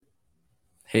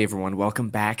Hey everyone, welcome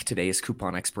back. Today is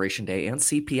coupon expiration day and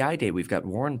CPI day. We've got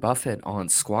Warren Buffett on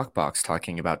Squawk Box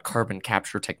talking about carbon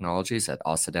capture technologies at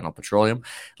Occidental Petroleum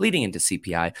leading into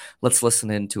CPI. Let's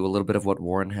listen in to a little bit of what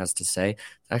Warren has to say.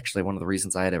 Actually, one of the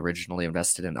reasons I had originally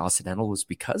invested in Occidental was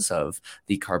because of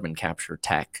the carbon capture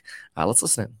tech. Let's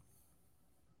listen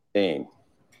in.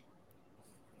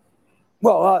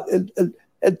 Well,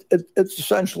 it's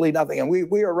essentially nothing. And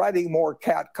we are writing more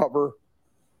cat cover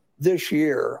this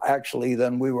year, actually,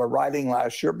 than we were writing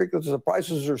last year because the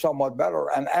prices are somewhat better.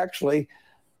 And actually,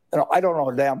 I don't know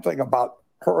a damn thing about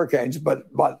hurricanes, but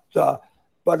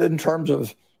in terms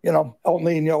of, El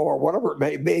Nino or whatever it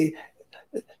may be,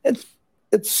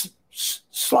 it's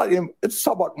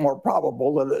somewhat more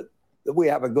probable that we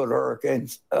have a good hurricane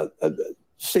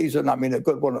season. I mean, a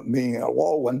good one being a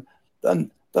low one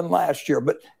than last year.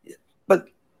 But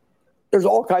there's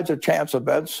all kinds of chance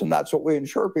events, and that's what we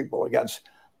insure people against.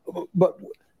 But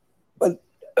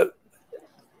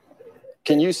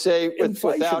can you say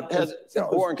without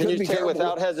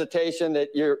hesitation that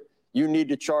you need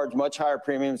to charge much higher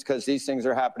premiums because these things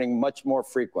are happening much more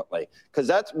frequently?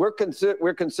 Because we're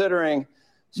considering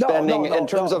spending in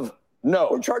terms of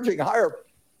we're charging higher.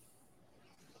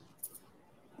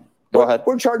 Go ahead.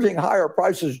 We're charging higher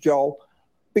prices, Joe,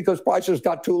 because prices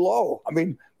got too low. I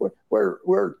mean, we're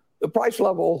the price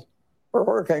level for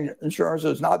hurricane insurance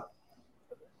is not.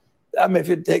 I mean, if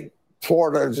you take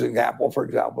Florida as an example, for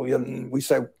example, and we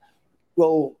say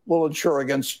we'll insure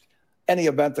against any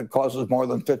event that causes more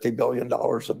than $50 billion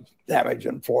of damage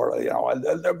in Florida,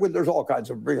 and there's all kinds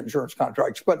of reinsurance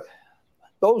contracts, but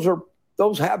those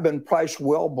have been priced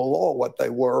well below what they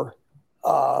were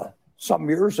some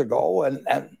years ago,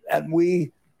 and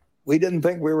we didn't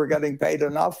think we were getting paid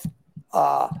enough,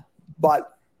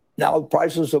 but now the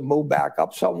prices have moved back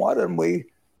up somewhat, and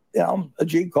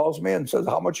Ajit calls me and says,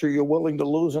 "How much are you willing to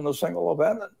lose in a single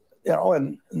event,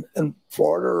 in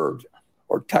Florida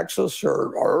or Texas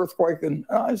or earthquake?" And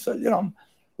I said,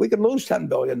 we can lose $10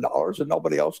 billion and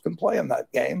nobody else can play in that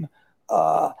game.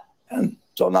 And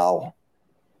so now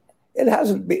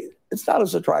it's not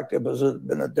as attractive as it's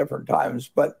been at different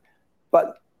times, but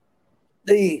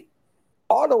the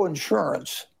auto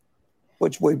insurance,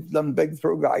 which we've done big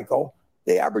through Geico,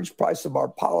 the average price of our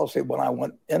policy when I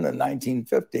went in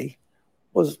 1950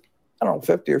 was, I don't know,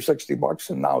 50 or 60 bucks,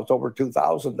 and now it's over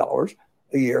 $2,000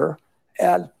 a year.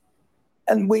 And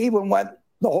we even the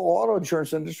whole auto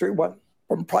insurance industry went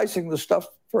from pricing the stuff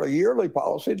for a yearly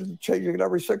policy to changing it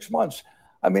every 6 months.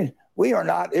 I mean, we are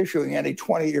not issuing any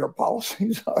 20-year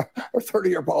policies or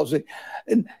 30-year policy.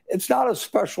 And it's not a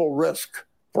special risk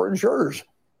for insurers.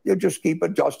 You just keep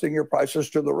adjusting your prices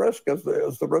to the risk as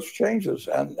the risk changes.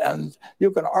 And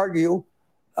you can argue,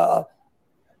 I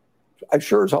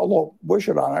sure as hell don't wish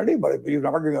it on anybody, but you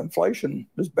can argue inflation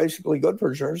is basically good for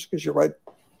insurance because you're right.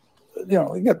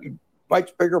 You get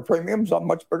much bigger premiums on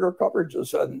much bigger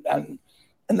coverages. And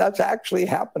that's actually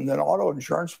happened in auto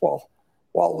insurance.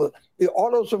 While the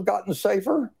autos have gotten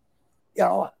safer,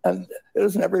 and it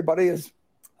isn't everybody is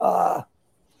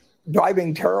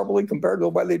driving terribly compared to the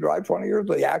way they drive 20 years.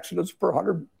 The accidents per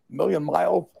 100 million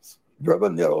miles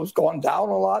driven, has gone down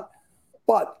a lot.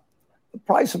 But the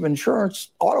price of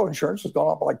insurance, auto insurance, has gone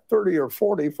up like 30 or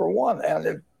 40 for one. And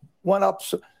it went up,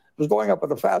 it was going up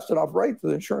at a fast enough rate that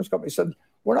the insurance company said,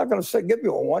 "We're not going to give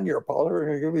you a 1-year policy, we're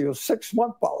going to give you a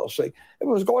 6-month policy." If it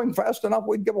was going fast enough,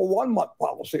 we'd give a 1-month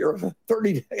policy or a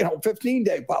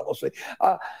 15-day policy.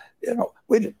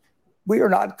 We are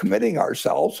not committing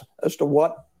ourselves as to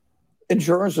what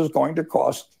insurance is going to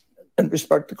cost in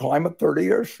respect to climate 30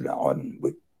 years from now. And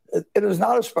it is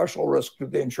not a special risk to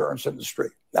the insurance industry.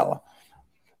 Now,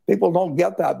 people don't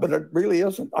get that, but it really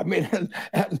isn't. I mean,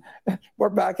 and we're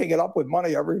backing it up with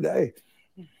money every day.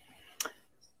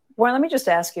 Well, let me just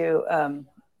ask you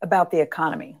about the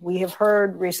economy. We have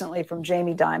heard recently from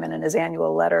Jamie Dimon in his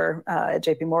annual letter at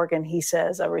JP Morgan. He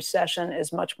says a recession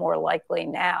is much more likely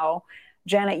now.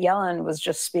 Janet Yellen was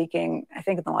just speaking, I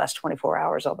think in the last 24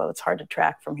 hours, although it's hard to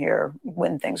track from here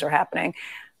when things are happening,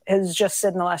 has just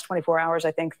said in the last 24 hours, I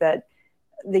think, that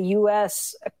the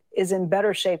U.S. is in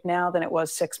better shape now than it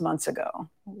was 6 months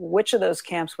ago. Which of those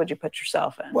camps would you put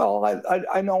yourself in? Well,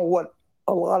 I know what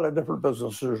a lot of different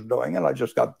businesses are doing, and I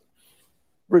just got a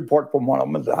report from one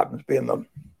of them that happens to be in the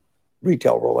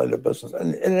retail-related business.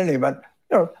 And in any event,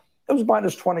 it was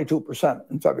minus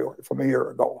 22% in February from a year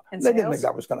ago. They didn't think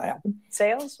that was going to happen.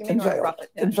 Sales? You mean in sales.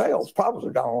 Profit? Yeah. In sales, profits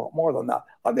are down a lot more than that.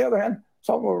 On the other hand,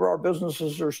 some of our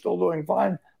businesses are still doing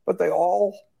fine, but they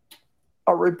all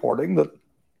are reporting that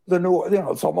the new,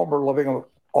 some of them are living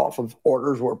off of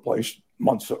orders were placed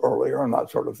months earlier and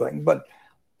that sort of thing. But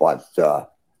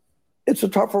it's a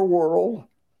tougher world.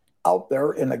 out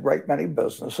there in a great many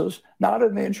businesses, not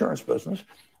in the insurance business.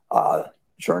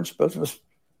 Insurance business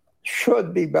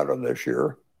should be better this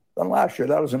year than last year.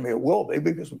 That doesn't mean it will be,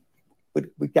 because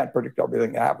we can't predict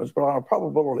everything that happens, but on a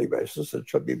probability basis, it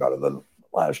should be better than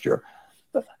last year.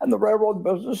 And the railroad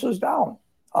business is down,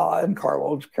 and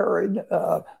carloads carried,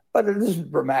 but it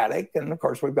isn't dramatic. And of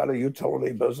course, we've got a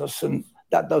utility business, and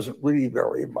that doesn't really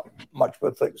vary much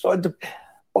with things.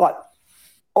 But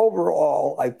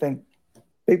overall, I think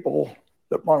people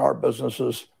that run our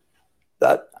businesses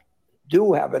that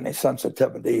do have any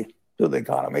sensitivity to the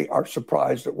economy are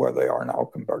surprised at where they are now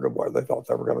compared to where they thought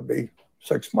they were going to be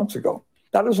 6 months ago.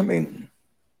 That doesn't mean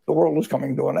the world is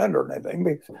coming to an end or anything,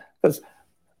 because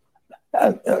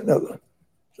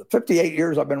 58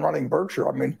 years I've been running Berkshire.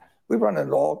 I mean, we've run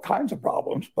into all kinds of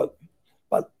problems, but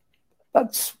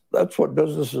that's what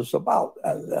business is about.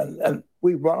 And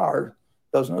we run our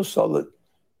business so that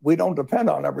we don't depend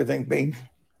on everything being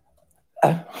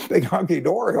big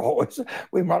hunky-dory always.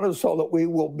 We run it so that we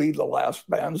will be the last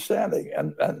man standing.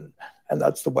 And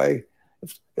that's the way,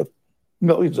 if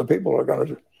millions of people are going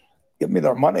to give me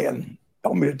their money and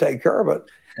tell me to take care of it,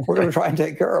 we're going to try and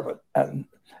take care of it. And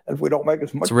if we don't make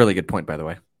as much— It's a really good point, by the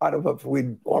way. Out of if we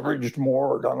leveraged more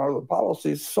or done other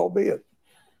policies, so be it.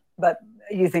 But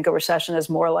you think a recession is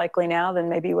more likely now than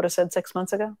maybe you would have said 6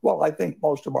 months ago? Well, I think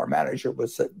most of our managers would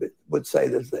say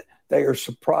that they are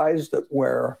surprised at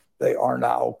where they are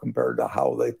now compared to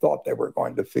how they thought they were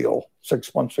going to feel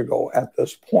 6 months ago at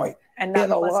this point. And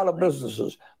in a lot of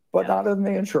businesses, but not in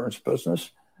the insurance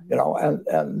business, you know.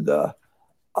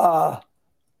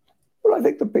 But I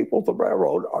think the people at the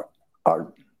railroad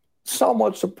are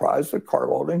somewhat surprised that car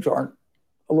loadings aren't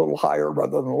a little higher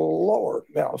rather than a little lower,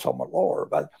 you know, somewhat lower.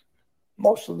 But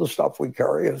most of the stuff we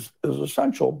carry is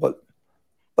essential, but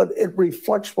it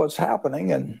reflects what's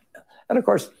happening. And of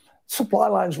course, supply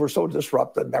lines were so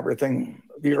disrupted and everything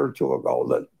a year or two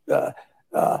ago that,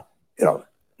 you know,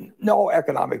 no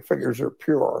economic figures are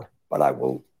pure, but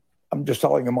I'm just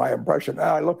telling you my impression.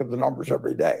 I look at the numbers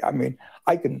every day. I mean,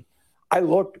 I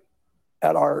look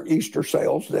at our Easter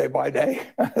sales day by day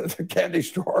at the candy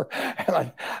store, and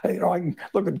I can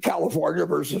look at California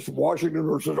versus Washington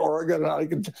versus Oregon, and I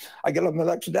get them the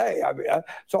next day. I mean,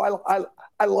 so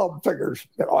I love figures.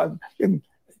 You know, you can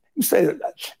say that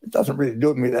it doesn't really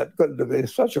do me that good to be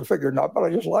such a figure nut, but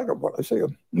I just like them when I see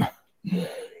them.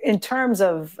 In terms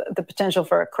of the potential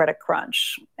for a credit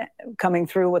crunch coming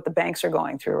through what the banks are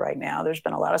going through right now, there's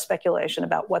been a lot of speculation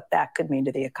about what that could mean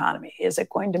to the economy. Is it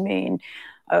going to mean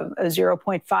a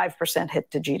 0.5%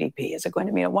 hit to GDP? Is it going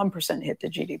to mean a 1% hit to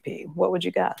GDP? What would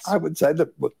you guess? I would say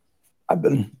that I've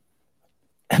been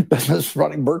in business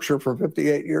running Berkshire for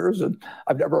 58 years, and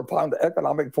I've never found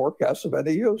economic forecasts of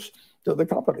any use to the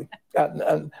company.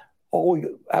 And all we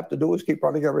have to do is keep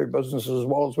running every business as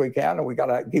well as we can, and we got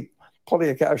to keep plenty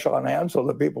of cash on hand so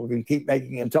that people can keep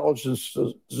making intelligent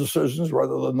decisions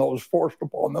rather than those forced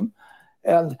upon them.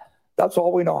 And that's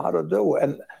all we know how to do.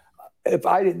 And if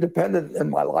I depended in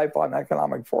my life on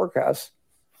economic forecasts,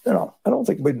 you know, I don't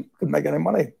think we could make any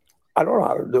money. I don't know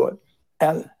how to do it.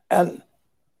 And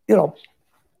you know,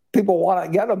 people want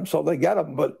to get them, so they get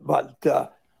them, but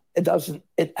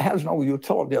it has no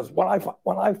utility. When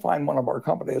I find one of our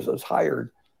companies has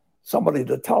hired somebody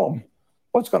to tell them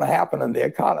what's going to happen in the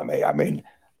economy, I mean,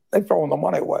 they're throwing the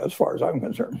money away as far as I'm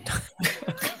concerned.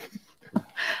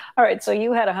 All right, so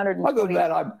you had 120. Other than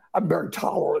that, I'm very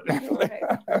tolerant.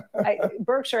 Okay.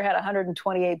 Berkshire had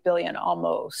 128 billion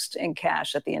almost in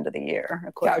cash at the end of the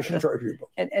year. Cash and treasury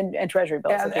bills. And treasury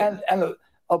bills. And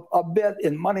a bit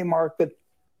in money market,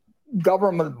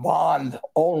 government bond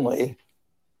only,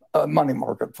 money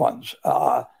market funds.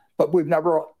 But we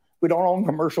don't own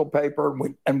commercial paper,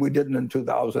 and we didn't in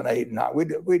 2008. Now we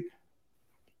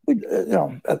you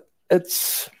know,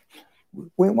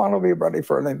 we want to be ready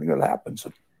for anything that happens.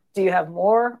 Do you have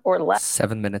more or less?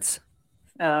 7 minutes.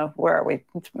 Where are we?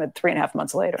 3.5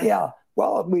 months later. Yeah.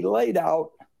 Well, we laid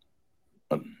out,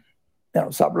 you know,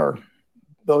 $7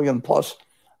 billion plus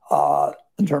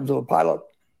in terms of the pilot,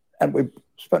 and we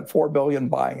spent $4 billion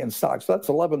buying in stocks. So that's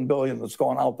 $11 billion that's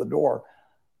gone out the door.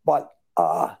 But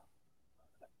we'll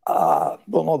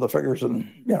know the figures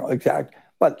and, you know, exact.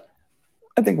 But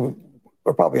I think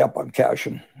we're probably up on cash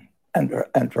and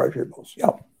treasury bills.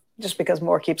 Yeah. Just because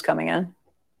more keeps coming in.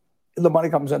 The money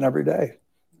comes in every day,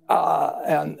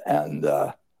 and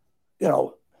you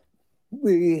know,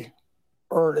 we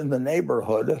earn in the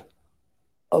neighborhood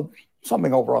of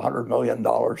something over $100 million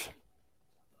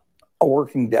a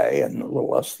working day, and a little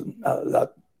less than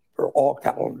that for all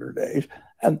calendar days.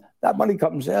 And that money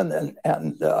comes in,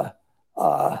 and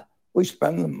we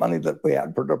spend the money that we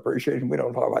had for depreciation. We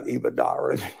don't talk about EBITDA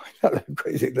or anything like that, a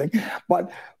crazy thing.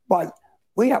 But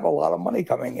we have a lot of money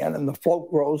coming in, and the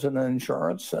float grows in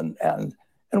insurance, and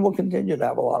we'll continue to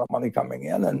have a lot of money coming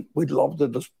in, and we'd love to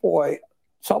deploy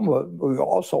some of it. We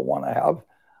also want to have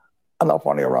enough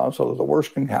money around so that the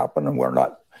worst can happen, and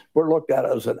we're looked at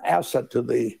as an asset to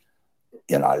the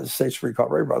United States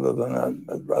recovery rather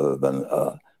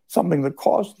than something that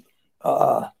caused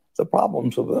the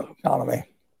problems of the economy.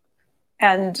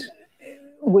 And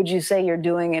would you say you're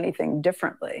doing anything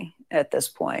differently at this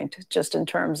point, just in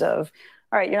terms of,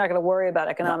 all right, you're not going to worry about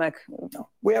economic? No,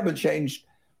 we haven't changed.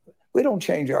 We don't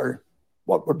change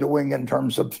what we're doing in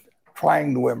terms of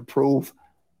trying to improve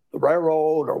the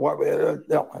railroad or what.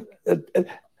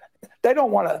 They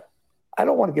don't want to. I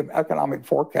don't want to give economic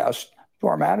forecasts to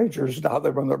our managers to how they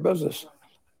run their business.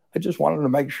 I just wanted to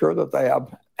make sure that they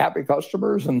have happy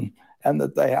customers and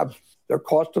that they're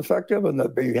cost effective and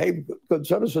that they behave good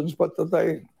citizens, but that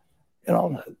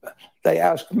they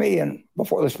ask me and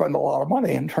before they spend a lot of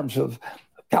money in terms of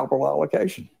capital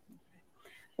allocation.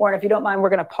 Warren, if you don't mind, we're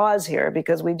going to pause here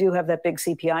because we do have that big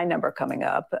CPI number coming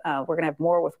up. We're going to have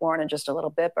more with Warren in just a little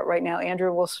bit, but right now,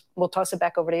 Andrew, we'll toss it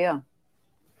back over to you.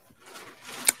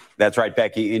 That's right,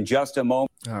 Becky. In just a moment.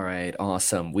 All right,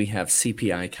 awesome. We have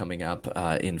CPI coming up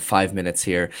in 5 minutes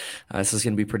here. This is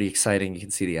going to be pretty exciting. You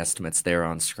can see the estimates there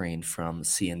on screen from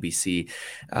CNBC.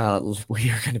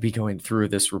 We are going to be going through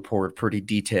this report pretty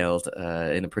detailed,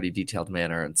 in a pretty detailed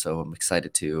manner, and so I'm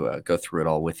excited to go through it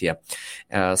all with you.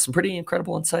 Some pretty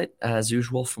incredible insight, as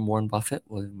usual, from Warren Buffett.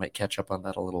 We might catch up on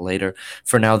that a little later.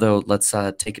 For now, though, let's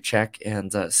take a check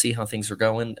and see how things are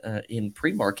going in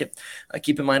pre-market.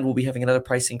 Keep in mind, we'll be having another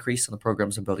price increase on the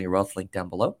programs on building your wealth link down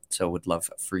below. So would love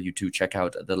for you to check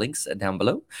out the links down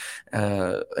below.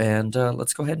 And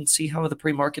let's go ahead and see how the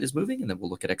pre-market is moving, and then we'll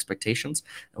look at expectations,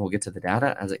 and we'll get to the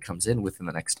data as it comes in within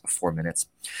the next 4 minutes.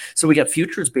 So we got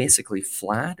futures basically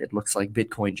flat. It looks like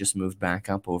Bitcoin just moved back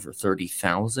up over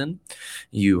 30,000.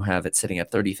 You have it sitting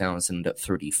at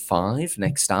 30,035.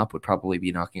 Next stop would probably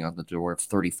be knocking on the door of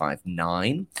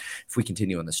 35.9 if we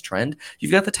continue on this trend.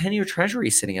 You've got the 10-year Treasury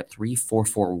sitting at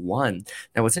 3.441.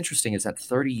 Now, what's interesting is that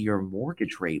 30-year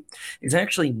mortgage rate is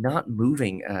actually not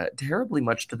moving terribly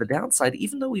much to the downside,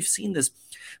 even though we've seen this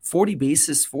 40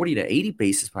 to 80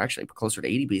 basis, actually closer to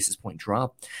 80 basis point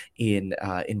drop in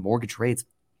mortgage rates.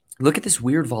 Look at this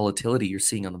weird volatility you're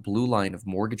seeing on the blue line of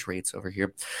mortgage rates over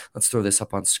here. Let's throw this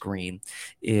up on screen.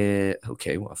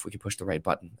 Okay, well, if we can push the right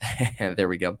button. There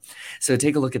we go. So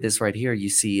take a look at this right here. You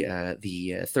see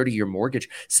the 30-year mortgage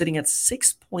sitting at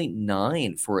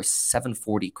 6.9 for a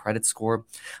 740 credit score.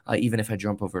 Even if I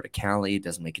jump over to Cali, it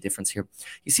doesn't make a difference here.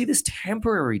 You see this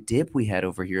temporary dip we had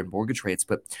over here in mortgage rates,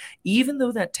 but even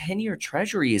though that 10-year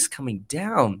Treasury is coming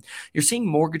down, you're seeing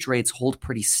mortgage rates hold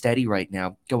pretty steady right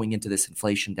now going into this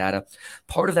inflation data.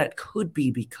 Part of that could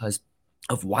be because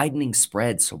of widening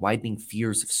spreads, so widening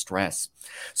fears of stress.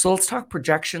 So let's talk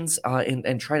projections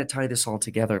and try to tie this all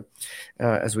together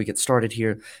as we get started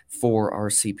here for our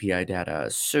CPI data.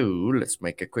 So let's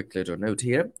make a quick little note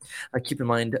here. Keep in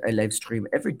mind, I live stream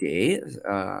every day.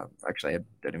 Actually, I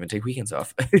don't even take weekends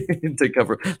off to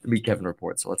cover the Meet Kevin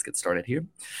report. So let's get started here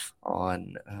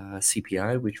on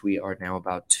CPI, which we are now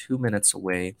about 2 minutes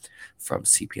away from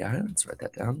CPI. Let's write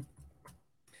that down.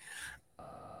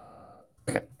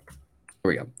 Okay,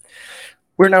 here we go.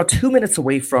 We're now 2 minutes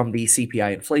away from the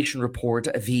CPI inflation report.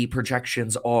 The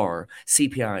projections are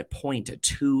CPI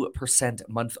 0.2%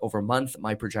 month over month.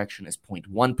 My projection is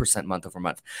 0.1% month over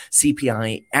month.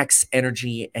 CPI X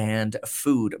energy and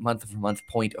food month over month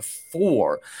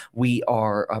 0.4. We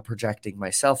are projecting,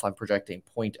 myself, I'm projecting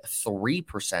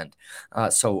 0.3%.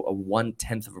 So a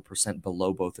 0.1%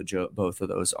 below both of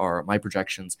those are my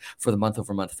projections for the month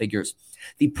over month figures.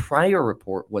 The prior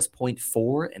report was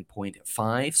 0.4 and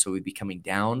 0.5. So we'd be coming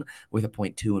down with a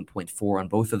 0.2 and 0.4 on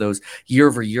both of those. Year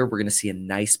over year, we're going to see a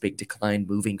nice big decline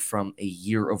moving from a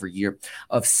year over year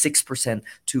of 6%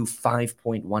 to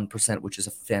 5.1%, which is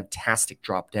a fantastic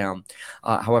drop down.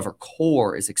 However,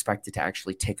 core is expected to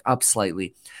actually tick up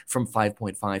slightly from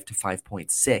 5.5 to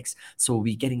 5.6. So we'll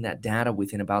be getting that data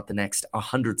within about the next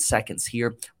 100 seconds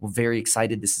here. We're very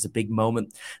excited. This is a big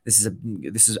moment. This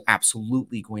is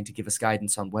absolutely going to give us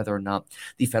guidance on whether or not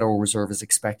the Federal Reserve is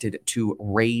expected to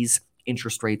raise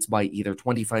interest rates by either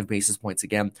 25 basis points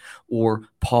again or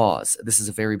pause. This is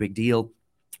a very big deal.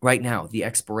 Right now, the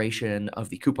expiration of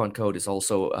the coupon code is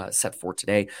also set for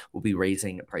today. We'll be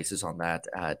raising prices on that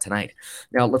tonight.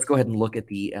 Now, let's go ahead and look at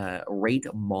the rate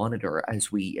monitor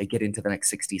as we get into the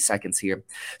next 60 seconds here.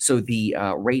 So the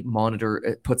rate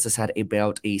monitor puts us at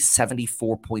about a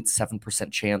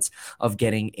 74.7% chance of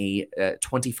getting a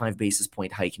 25 basis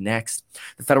point hike next.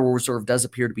 The Federal Reserve does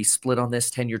appear to be split on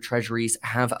this. 10-year treasuries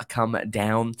have come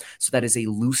down. So that is a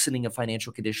loosening of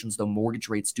financial conditions, though mortgage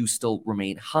rates do still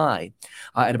remain high.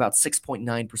 At about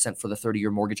 6.9% for the 30-year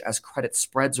mortgage as credit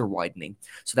spreads are widening.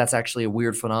 So that's actually a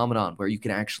weird phenomenon where you can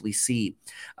actually see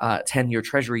 10-year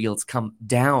treasury yields come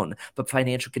down, but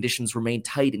financial conditions remain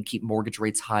tight and keep mortgage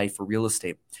rates high for real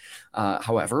estate.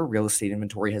 However, real estate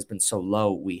inventory has been so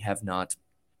low, we have not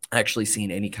actually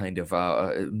seen any kind of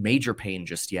major pain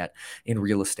just yet in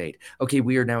real estate. Okay,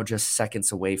 we are now just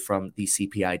seconds away from the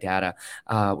CPI data.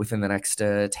 Within the next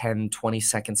 10, 20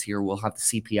 seconds here, we'll have the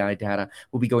CPI data.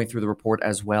 We'll be going through the report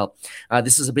as well.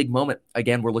 This is a big moment.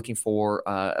 Again, we're looking for,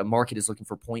 a market is looking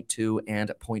for 0.2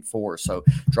 and 0.4. So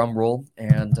drum roll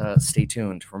and stay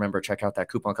tuned. Remember, check out that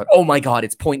coupon code. Oh my God,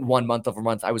 it's 0.1 month over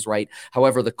month. I was right.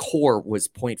 However, the core was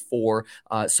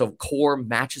 0.4. So core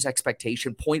matches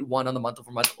expectation, 0.1 on the month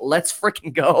over month. Let's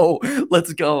freaking go.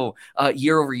 Let's go.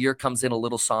 Year over year comes in a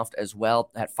little soft as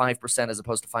well at 5% as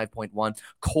opposed to 5.1.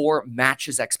 Core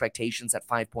matches expectations at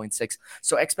 5.6.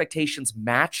 So expectations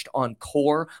matched on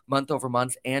core month over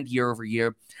month and year over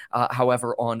year.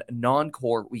 However, on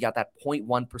non-core, we got that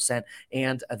 0.1%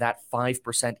 and that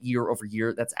 5% year over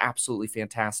year. That's absolutely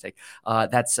fantastic.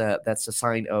 That's a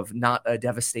sign of not a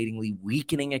devastatingly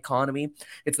weakening economy.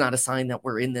 It's not a sign that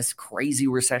we're in this crazy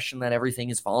recession, that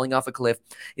everything is falling off a cliff.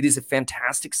 It is a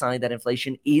fantastic sign that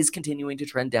inflation is continuing to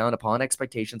trend down upon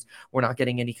expectations. We're not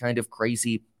getting any kind of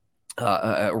crazy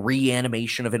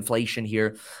reanimation of inflation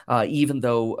here, even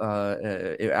though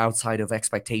outside of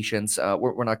expectations,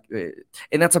 we're not,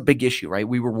 and that's a big issue, right?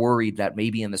 We were worried that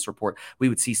maybe in this report we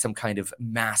would see some kind of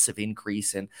massive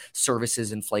increase in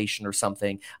services inflation or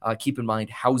something. Keep in mind,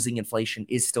 housing inflation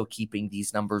is still keeping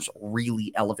these numbers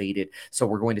really elevated. So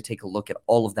we're going to take a look at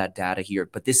all of that data here,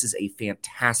 but this is a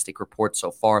fantastic report so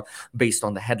far based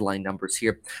on the headline numbers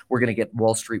here. We're going to get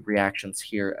Wall Street reactions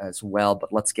here as well,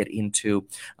 but let's get into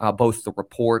both the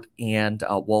report and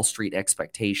Wall Street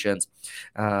expectations,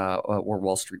 or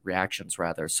Wall Street reactions,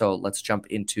 rather. So let's jump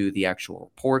into the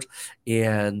actual report.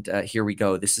 And here we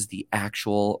go. This is the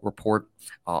actual report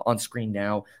on screen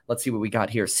now. Let's see what we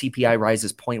got here. CPI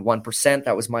rises 0.1%.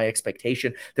 That was my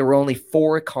expectation. There were only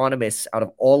 4 economists out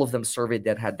of all of them surveyed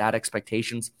that had that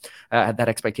expectation.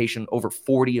 Over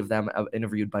 40 of them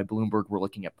interviewed by Bloomberg were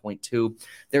looking at 0.2.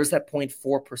 There's that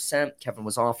 0.4%. Kevin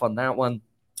was off on that one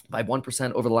by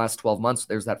 1% over the last 12 months.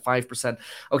 There's that 5%.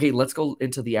 Okay, let's go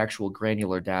into the actual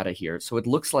granular data here. So it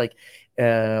looks like,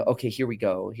 okay, here we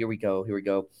go.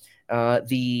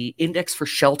 The index for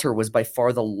shelter was by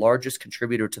far the largest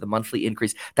contributor to the monthly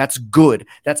increase. That's good.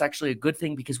 That's actually a good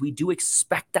thing because we do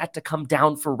expect that to come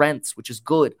down for rents, which is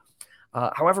good.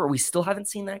 However, we still haven't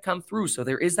seen that come through. So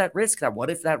there is that risk that what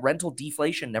if that rental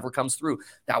deflation never comes through?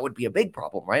 That would be a big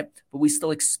problem, right? But we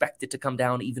still expect it to come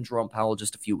down. Even Jerome Powell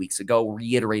just a few weeks ago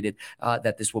reiterated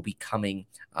that this will be coming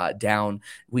down.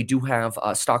 We do have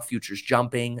stock futures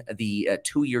jumping. The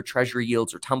 2-year treasury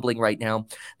yields are tumbling right now.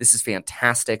 This is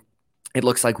fantastic. It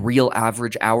looks like real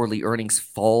average hourly earnings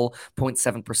fall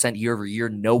 0.7% year over year.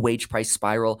 No wage price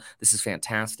spiral. This is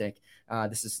fantastic.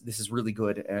 This is really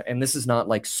good, and this is not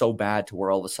like so bad to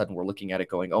where all of a sudden we're looking at it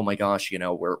going, oh my gosh,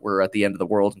 we're at the end of the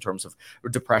world in terms of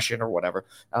depression or whatever.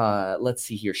 Let's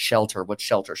see here, shelter. What's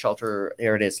shelter? Shelter,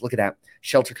 there it is. Look at that,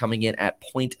 shelter coming in at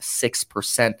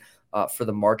 0.6%. For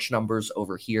the March numbers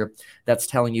over here. That's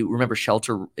telling you, remember,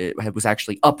 shelter was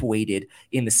actually upweighted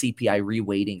in the CPI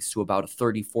reweightings to about a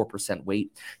 34%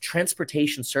 weight.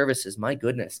 Transportation services, my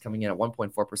goodness, coming in at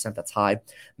 1.4%. That's high.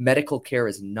 Medical care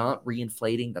is not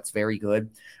reinflating. That's very good.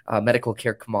 Medical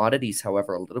care commodities,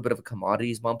 however, a little bit of a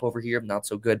commodities bump over here. Not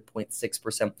so good, 0.6%.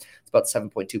 It's about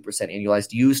 7.2%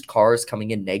 annualized. Used cars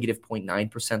coming in negative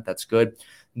 0.9%. That's good.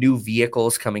 New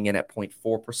vehicles coming in at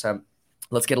 0.4%.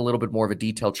 Let's get a little bit more of a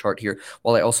detailed chart here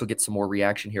while I also get some more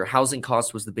reaction here. Housing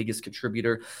cost was the biggest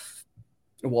contributor.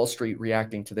 Wall Street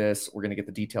reacting to this. We're going to get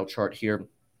the detailed chart here.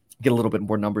 Get a little bit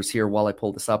more numbers here while I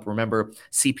pull this up. Remember,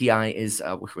 CPI is,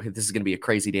 this is going to be a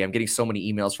crazy day. I'm getting so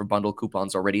many emails for bundle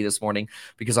coupons already this morning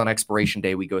because on expiration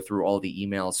day, we go through all the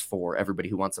emails for everybody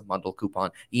who wants a bundle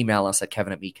coupon. Email us at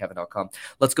kevin@meetkevin.com.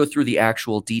 Let's go through the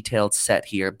actual detailed set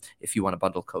here. If you want a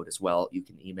bundle code as well, you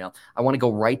can email. I want to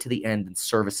go right to the end in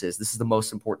services. This is the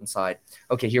most important side.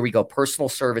 Okay, here we go. Personal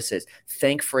services.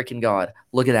 Thank freaking God.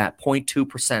 Look at that,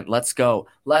 0.2%. Let's go.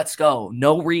 Let's go.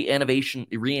 No reanimation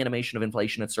of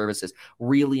inflation at services.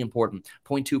 Really important.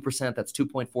 0.2%. That's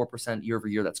 2.4% year over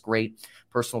year. That's great.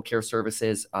 Personal care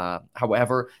services.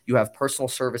 However, you have personal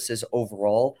services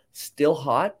overall still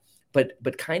hot,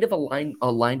 but kind of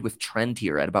aligned with trend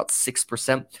here at about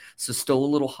 6%. So still a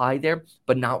little high there,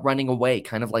 but not running away.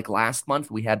 Kind of like last month,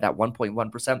 we had that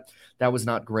 1.1%. That was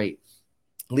not great.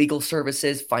 Legal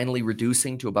services finally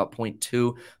reducing to about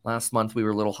 0.2. Last month, we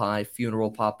were a little high.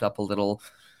 Funeral popped up a little.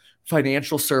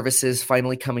 Financial services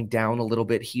finally coming down a little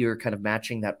bit here, kind of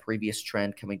matching that previous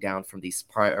trend coming down from these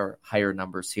prior higher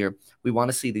numbers here. We want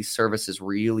to see these services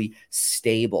really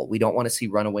stable. We don't want to see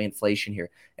runaway inflation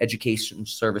here. Education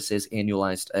services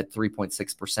annualized at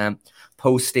 3.6%.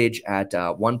 Postage at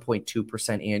 1.2%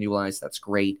 annualized. That's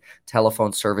great.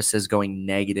 Telephone services going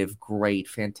negative. Great.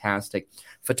 Fantastic.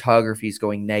 Photography is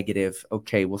going negative.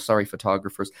 Okay. Well, sorry,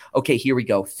 photographers. Okay, here we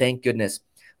go. Thank goodness.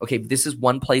 Okay, this is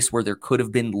one place where there could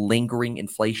have been lingering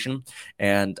inflation,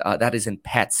 and that is in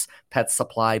pets, pet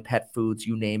supply, pet foods,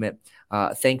 you name it.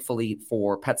 Thankfully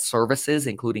for pet services,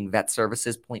 including vet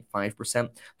services, 0.5%.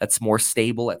 That's more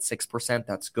stable at 6%.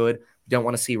 That's good. Don't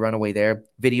want to see runaway there.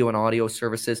 Video and audio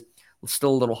services, still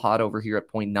a little hot over here at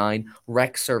 0.9.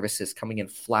 Rec services coming in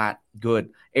flat, good.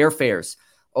 Airfares,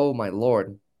 oh my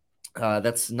Lord.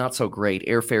 That's not so great.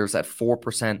 Airfares at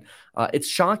 4%. It's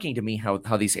shocking to me how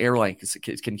these airlines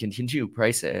can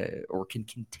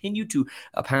continue to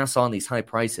pass on these high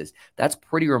prices. That's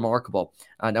pretty remarkable.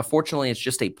 Now, fortunately, it's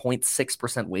just a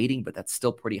 0.6% weighting, but that's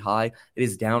still pretty high. It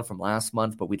is down from last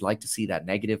month, but we'd like to see that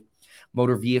negative.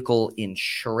 Motor vehicle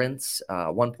insurance,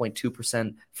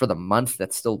 1.2% for the month.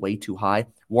 That's still way too high.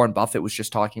 Warren Buffett was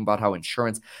just talking about how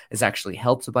insurance is actually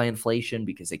helped by inflation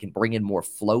because they can bring in more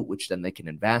float, which then they can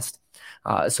invest.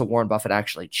 So Warren Buffett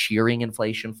actually cheering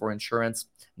inflation for insurance.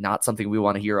 Not something we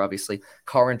want to hear, obviously.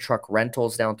 Car and truck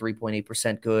rentals down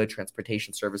 3.8%. Good.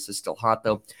 Transportation services still hot,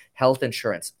 though. Health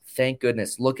insurance, thank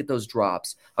goodness. Look at those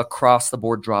drops. Across the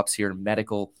board drops here in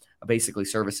medical, basically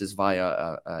services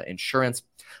via insurance.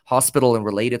 Hospital and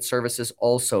related services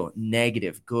also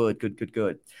negative.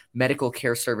 Good. Medical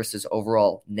care services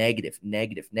overall negative.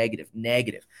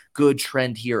 Good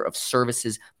trend here of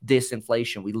services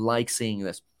disinflation. We like seeing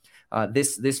this.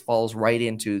 This falls right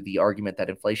into the argument that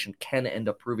inflation can end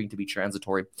up proving to be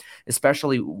transitory,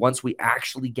 especially once we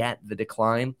actually get the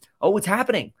decline. Oh, it's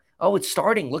happening. Oh, it's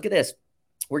starting. Look at this.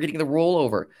 We're getting the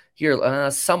rollover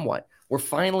here somewhat. We're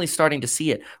finally starting to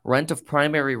see it. Rent of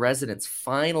primary residence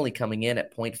finally coming in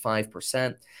at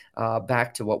 0.5%,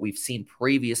 back to what we've seen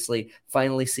previously.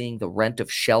 Finally seeing the rent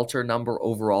of shelter number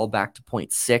overall back to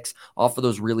 0.6 off of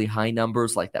those really high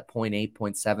numbers like that 0.8,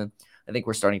 0.7. I think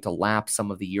we're starting to lap some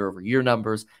of the year-over-year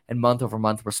numbers, and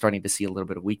month-over-month, we're starting to see a little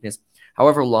bit of weakness.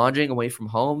 However, lodging away from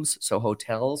homes, so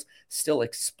hotels, still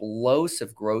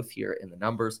explosive growth here in the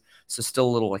numbers, so still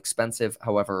a little expensive.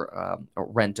 However,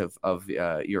 rent of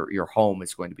your home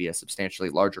is going to be a substantially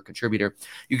larger contributor.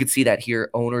 You can see that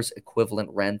here, owners' equivalent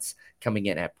rents coming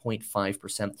in at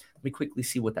 0.5%. Let me quickly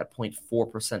see what that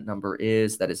 0.4% number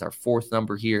is. That is our fourth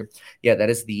number here. Yeah,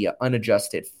 that is the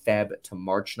unadjusted Feb to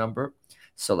March number.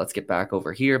 So let's get back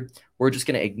over here. We're just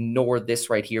going to ignore this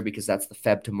right here because that's the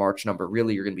Feb to March number.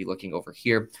 Really, you're going to be looking over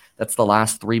here. That's the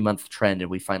last 3-month trend,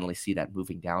 and we finally see that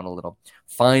moving down a little.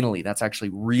 Finally, that's actually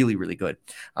really good.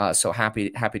 So happy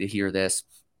to hear this.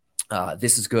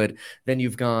 This is good. Then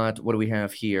you've got, what do we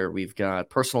have here? We've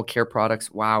got personal care products.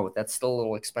 Wow, that's still a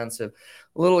little expensive.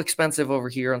 A little expensive over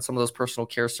here on some of those personal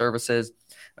care services.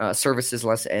 Services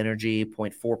less energy,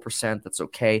 0.4%. That's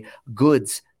okay.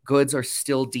 Goods are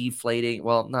still deflating.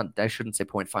 Well, I shouldn't say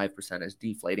 0.5% is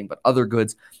deflating, but other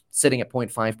goods sitting at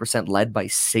 0.5%, led by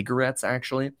cigarettes,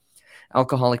 actually.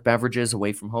 Alcoholic beverages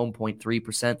away from home,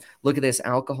 0.3%. Look at this.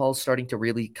 Alcohol starting to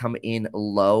really come in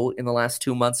low in the last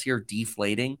 2 months here,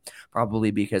 deflating,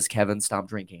 probably because Kevin stopped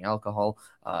drinking alcohol.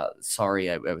 Sorry,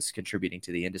 I was contributing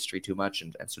to the industry too much,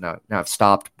 and so now I've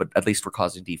stopped, but at least we're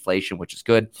causing deflation, which is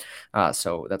good.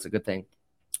 So that's a good thing.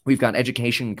 We've got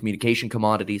education and communication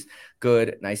commodities.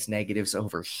 Good, nice negatives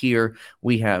over here.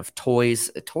 We have toys.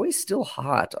 Toys still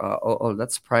hot.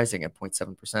 That's surprising at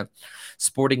 0.7%.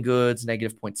 Sporting goods,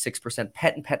 negative 0.6%.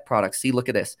 Pet and pet products. See, look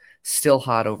at this. Still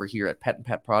hot over here at pet and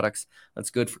pet products. That's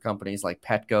good for companies like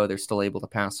Petco. They're still able to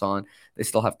pass on. They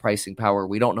still have pricing power.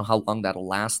 We don't know how long that'll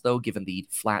last, though, given the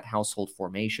flat household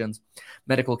formations.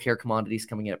 Medical care commodities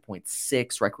coming in at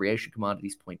 0.6. Recreation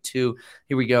commodities, 0.2.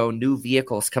 Here we go. New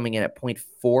vehicles coming in at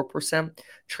 0.4. 0.4%.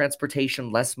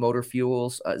 Transportation, less motor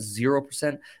fuels,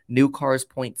 0%. New cars,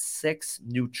 0.6.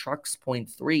 New trucks,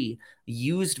 0.3.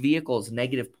 Used vehicles,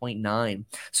 negative 0.9.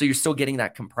 So you're still getting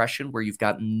that compression where you've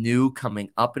got new coming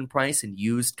up in price and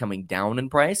used coming down in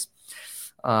price.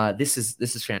 This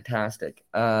is fantastic.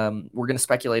 We're going to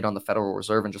speculate on the Federal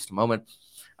Reserve in just a moment.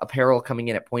 Apparel coming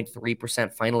in at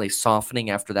 0.3%, finally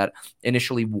softening after that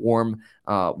initially warm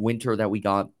winter that we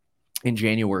got in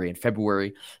January and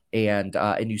February, and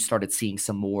you started seeing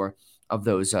some more of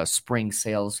those spring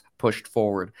sales pushed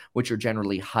forward, which are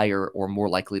generally higher or more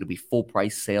likely to be full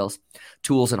price sales.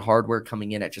 Tools and hardware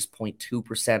coming in at just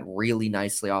 0.2%, really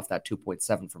nicely off that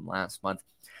 2.7 from last month.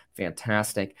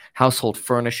 Fantastic. Household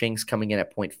furnishings coming in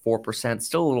at 0.4%,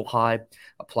 still a little high.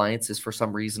 Appliances for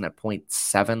some reason at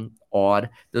 0.7 odd.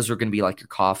 Those are going to be like your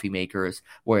coffee makers,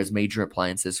 whereas major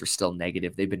appliances are still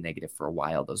negative. They've been negative for a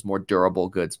while, those more durable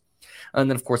goods. And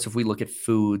then, of course, if we look at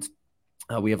foods,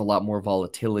 we have a lot more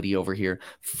volatility over here.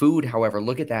 Food, however,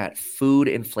 look at that. Food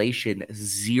inflation,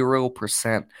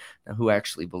 0%. Now, who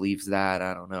actually believes that?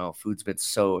 I don't know. Food's been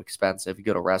so expensive. You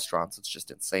go to restaurants, it's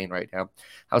just insane right now.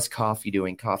 How's coffee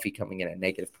doing? Coffee coming in at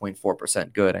negative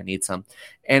 0.4%. Good. I need some.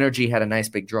 Energy had a nice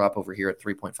big drop over here at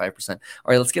 3.5%. All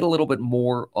right, let's get a little bit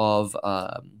more of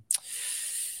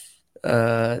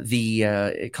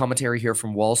the commentary here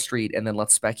from Wall Street, and then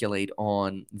let's speculate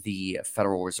on the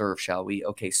Federal Reserve, shall we?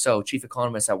 Okay, so chief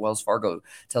economist at Wells Fargo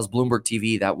tells Bloomberg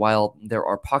TV that while there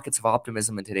are pockets of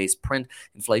optimism in today's print,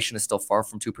 inflation is still far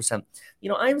from 2%.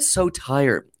 I'm so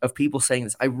tired of people saying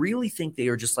this. I really think they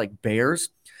are just like bears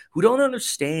who don't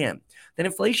understand that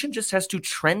inflation just has to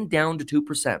trend down to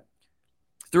 2%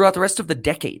 throughout the rest of the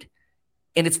decade,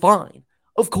 and it's fine.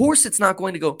 Of course, it's not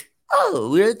going to go, oh,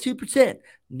 we're at 2%.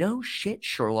 No shit,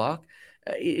 Sherlock.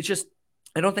 It's just,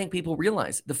 I don't think people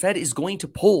realize the Fed is going to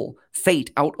pull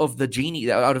fate out of the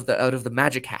genie, out of the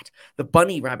magic hat. The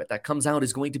bunny rabbit that comes out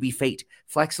is going to be fate.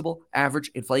 Flexible,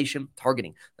 average inflation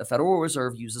targeting. The Federal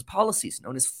Reserve uses policies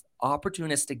known as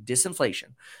opportunistic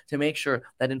disinflation to make sure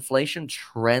that inflation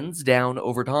trends down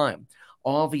over time.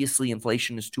 Obviously,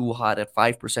 inflation is too hot at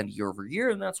 5% year over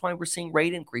year, and that's why we're seeing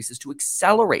rate increases to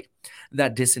accelerate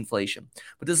that disinflation.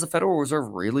 But does the Federal Reserve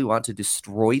really want to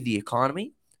destroy the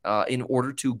economy in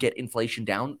order to get inflation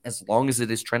down as long as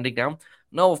it is trending down?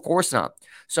 No, of course not.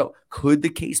 So could the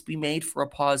case be made for a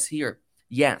pause here?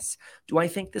 Yes. Do I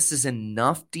think this is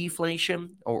enough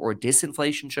deflation or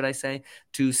disinflation, should I say,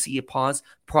 to see a pause?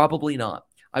 Probably not.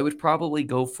 I would probably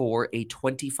go for a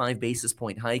 25 basis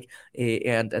point hike,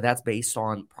 and that's based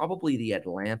on probably the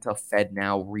Atlanta Fed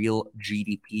Now real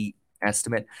GDP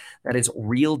estimate. That is,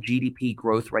 real GDP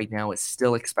growth right now is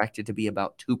still expected to be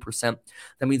about 2%.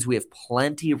 That means we have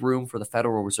plenty of room for the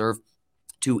Federal Reserve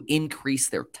to increase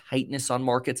their tightness on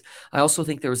markets. I also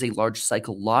think there is a large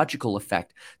psychological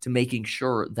effect to making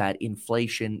sure that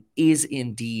inflation is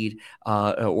indeed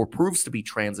or proves to be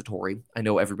transitory. I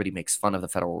know everybody makes fun of the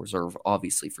Federal Reserve,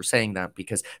 obviously, for saying that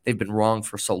because they've been wrong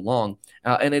for so long.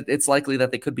 And it's likely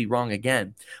that they could be wrong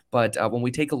again. But when we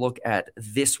take a look at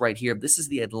this right here, this is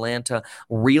the Atlanta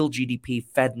real GDP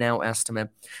Fed Now estimate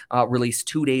released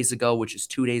 2 days ago, which is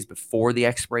 2 days before the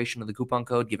expiration of the coupon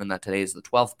code. Given that today is the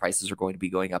 12th, prices are going to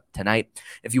be going up tonight.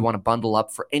 If you want to bundle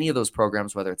up for any of those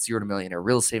programs, whether it's 0 to Millionaire,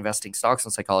 real estate investing, stocks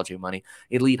and psychology of money,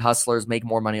 elite hustlers, make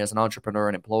more money as an entrepreneur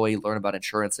and employee, learn about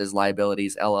insurances,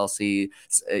 liabilities, LLC,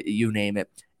 you name it,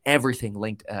 everything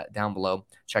linked down below.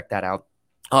 Check that out.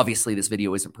 Obviously, this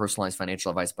video isn't personalized financial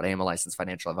advice, but I am a licensed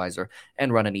financial advisor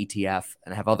and run an ETF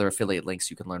and have other affiliate links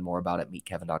you can learn more about at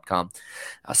meetkevin.com,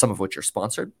 some of which are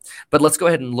sponsored. But let's go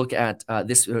ahead and look at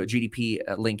this GDP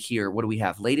link here. What do we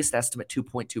have? Latest estimate,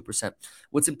 2.2%.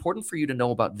 What's important for you to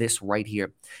know about this right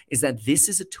here is that this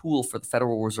is a tool for the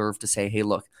Federal Reserve to say, hey,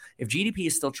 look, if GDP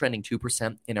is still trending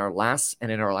 2% in our last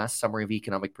summary of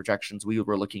economic projections, we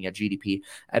were looking at GDP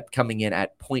coming in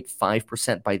at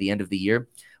 0.5% by the end of the year.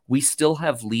 We still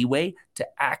have leeway to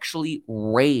actually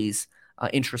raise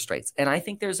interest rates. And I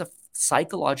think there's a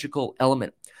psychological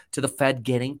element to the Fed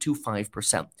getting to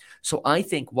 5%. So I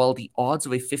think while the odds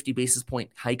of a 50 basis point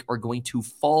hike are going to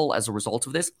fall as a result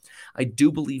of this, I do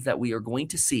believe that we are going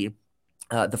to see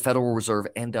the Federal Reserve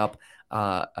end up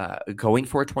going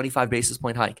for a 25 basis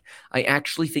point hike. I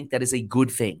actually think that is a good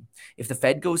thing. If the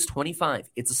Fed goes 25,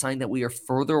 it's a sign that we are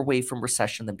further away from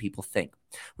recession than people think,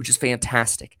 which is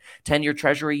fantastic. 10-year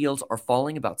Treasury yields are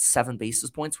falling about 7 basis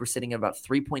points. We're sitting at about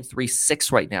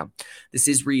 3.36 right now. This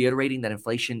is reiterating that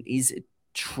inflation is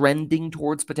trending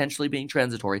towards potentially being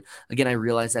transitory. Again, I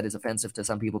realize that is offensive to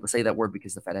some people to say that word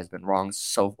because the Fed has been wrong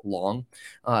so long.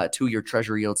 2-year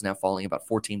Treasury yields now falling about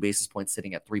 14 basis points,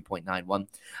 sitting at 3.91.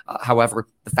 However,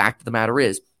 the fact of the matter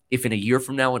is If in a year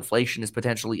from now inflation is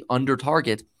potentially under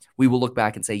target, we will look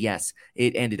back and say, yes,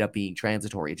 it ended up being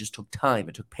transitory. It just took time.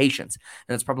 It took patience.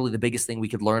 And that's probably the biggest thing we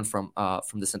could learn from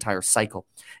this entire cycle,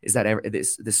 is that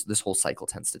this whole cycle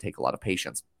tends to take a lot of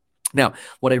patience. Now,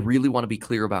 what I really want to be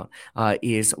clear about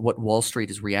is what Wall Street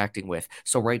is reacting with.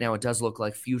 So right now, it does look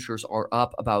like futures are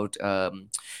up about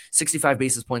 65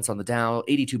 basis points on the Dow,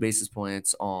 82 basis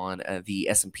points on the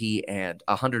S&P, and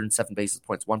 107 basis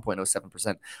points,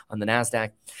 1.07% on the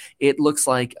NASDAQ. It looks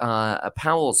like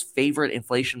Powell's favorite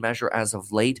inflation measure as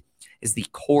of late is the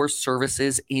core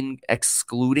services in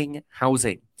excluding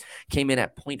housing. Came in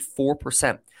at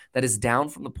 0.4%. That is down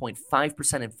from the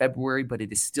 0.5% in February, but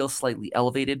it is still slightly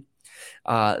elevated.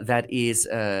 That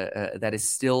is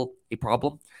still a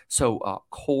problem. So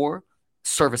core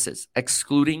services,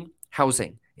 excluding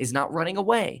housing, is not running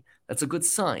away. That's a good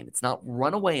sign. It's not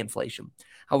runaway inflation.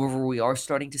 However, we are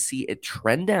starting to see it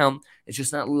trend down. It's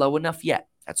just not low enough yet.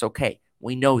 That's okay.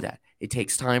 We know that. It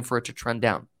takes time for it to trend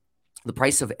down. The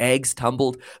price of eggs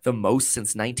tumbled the most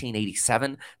since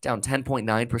 1987, down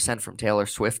 10.9% from Taylor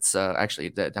Swift's,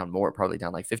 actually down more, probably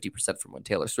down like 50% from when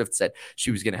Taylor Swift said she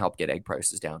was going to help get egg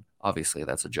prices down. Obviously,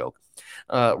 that's a joke.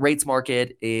 Rates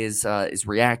market is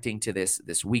reacting to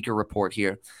this weaker report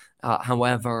here.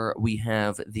 However, we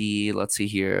have let's see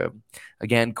here,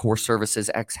 again, core services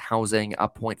ex housing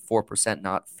up 0.4%,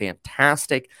 not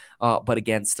fantastic, but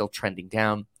again, still trending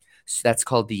down. So that's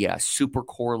called the super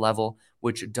core level,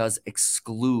 which does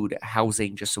exclude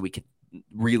housing, just so we can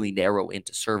really narrow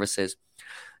into services.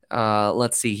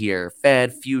 Let's see here.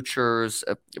 Fed futures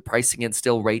pricing in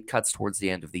still rate cuts towards the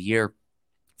end of the year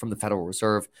from the Federal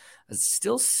Reserve.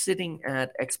 Still sitting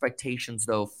at expectations,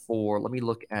 though, let me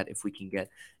look at if we can get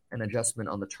an adjustment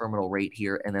on the terminal rate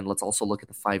here. And then let's also look at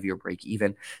the 5-year break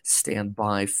even. Stand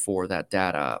by for that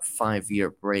data. 5-year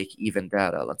break even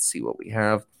data. Let's see what we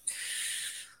have.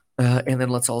 And then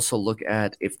let's also look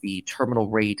at if the terminal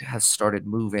rate has started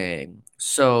moving.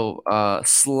 So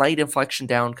slight inflection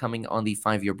down coming on the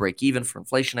 5-year break even for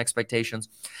inflation expectations.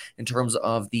 In terms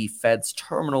of the Fed's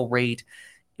terminal rate,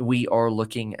 we are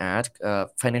looking at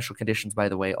financial conditions, by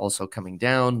the way, also coming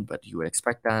down, but you would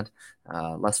expect that.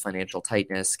 Less financial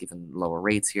tightness given lower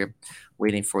rates here.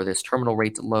 Waiting for this terminal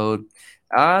rate to load.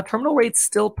 Terminal rate's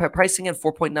still pricing at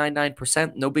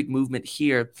 4.99%. No big movement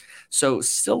here. So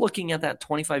still looking at that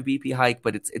 25 BP hike,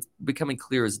 but it's becoming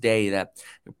clear as day that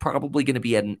we're probably going to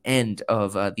be at an end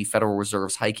of the Federal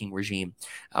Reserve's hiking regime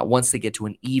once they get to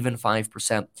an even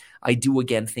 5%. I do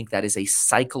again think that is a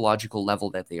psychological level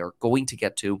that they are going to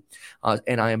get to,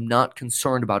 and I am not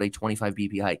concerned about a 25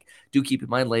 BP hike. Do keep in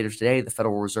mind later today, the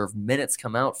Federal Reserve minutes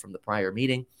come out from the prior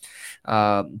meeting.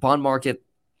 Bond market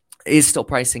is still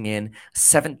pricing in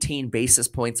 17 basis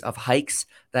points of hikes.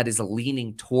 That is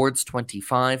leaning towards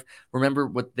 25. Remember,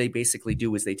 what they basically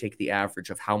do is they take the average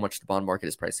of how much the bond market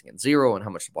is pricing in 0 and how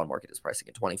much the bond market is pricing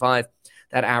in 25.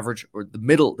 That average, or the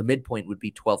midpoint would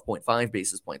be 12.5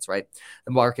 basis points, right?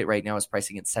 The market right now is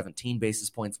pricing in 17 basis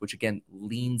points, which again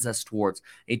leans us towards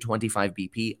a 25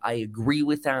 BP. I agree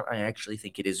with that. I actually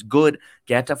think it is good.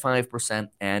 Get to 5%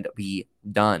 and be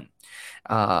done.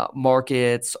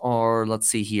 Markets are, let's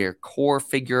see here, core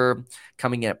figure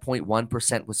coming in at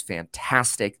 0.1% was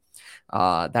fantastic.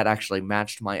 That actually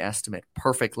matched my estimate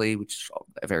perfectly, which is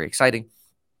very exciting.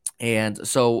 And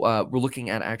so we're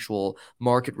looking at actual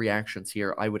market reactions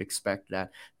here. I would expect that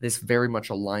this very much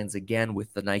aligns again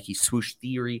with the Nike swoosh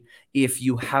theory. If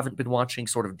you haven't been watching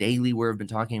sort of daily where I've been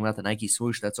talking about the Nike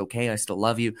swoosh, that's okay. I still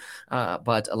love you.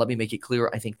 But let me make it clear.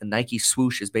 I think the Nike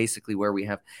swoosh is basically where we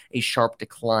have a sharp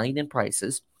decline in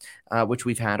prices, which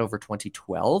we've had over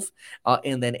 2012,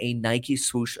 and then a Nike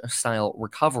swoosh style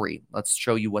recovery. Let's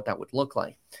show you what that would look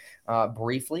like.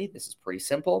 Briefly, this is pretty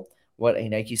simple. What a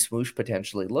Nike swoosh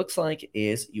potentially looks like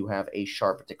is you have a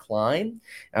sharp decline,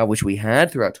 which we had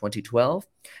throughout 2012.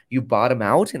 You bottom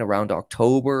out in around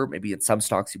October, maybe in some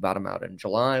stocks you bottom out in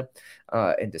July,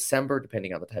 in December,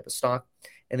 depending on the type of stock.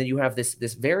 And then you have this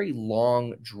very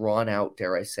long, drawn out,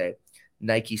 dare I say,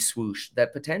 Nike swoosh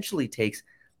that potentially takes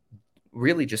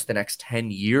really just the next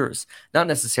 10 years, not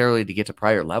necessarily to get to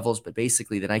prior levels, but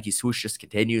basically the Nike swoosh just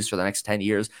continues for the next 10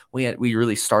 years. We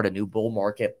really start a new bull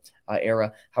market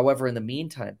era. However, in the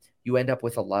meantime, you end up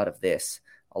with a lot of this,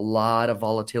 a lot of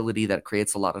volatility that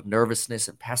creates a lot of nervousness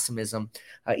and pessimism.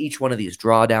 Each one of these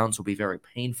drawdowns will be very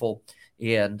painful.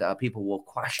 And people will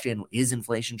question, is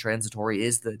inflation transitory?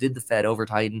 Did the Fed over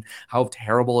tighten? How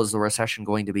terrible is the recession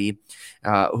going to be?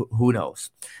 Who knows?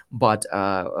 But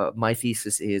my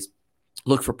thesis is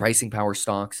Look for pricing power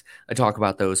stocks. I talk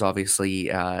about those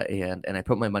obviously, and I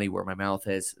put my money where my mouth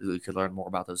is. You can learn more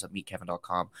about those at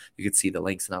meetkevin.com. You can see the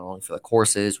links not only for the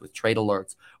courses with trade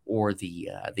alerts or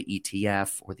the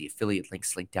ETF or the affiliate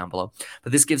links linked down below.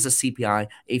 But this gives us CPI,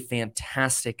 a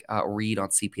fantastic read on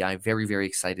CPI. Very, very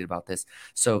excited about this.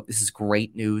 So this is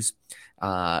great news.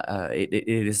 It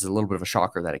is a little bit of a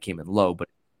shocker that it came in low, but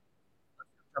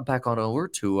jump back on over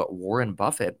to Warren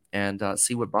Buffett and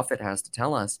see what Buffett has to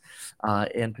tell us,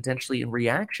 and potentially in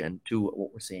reaction to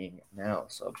what we're seeing now.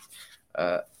 So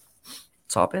let's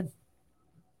hop in.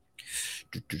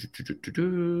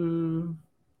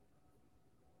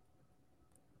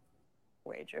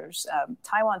 Wagers.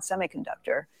 Taiwan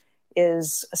Semiconductor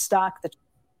is a stock that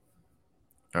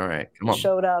all right, come on.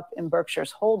 Showed up in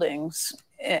Berkshire's holdings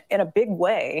in a big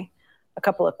way a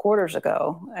couple of quarters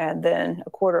ago, and then a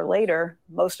quarter later,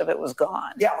 most of it was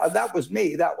gone. Yeah, that was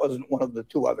me. That wasn't one of the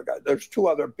two other guys. There's two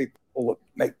other people that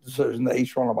make decisions. They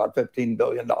each run about $15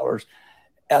 billion.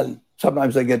 And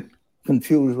sometimes they get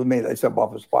confused with me. They say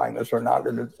Buffett's buying this or not,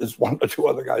 and it's one of the two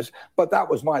other guys. But that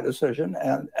was my decision.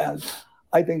 And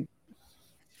I think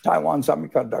Taiwan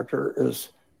Semiconductor is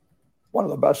one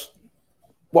of the best.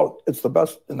 Well, it's the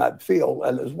best in that field,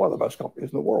 and is one of the best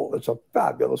companies in the world. It's a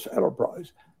fabulous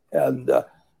enterprise. And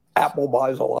Apple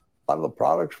buys a lot of the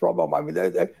products from them. I mean,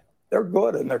 they're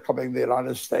good, and they're coming to the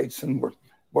United States, and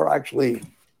we're actually,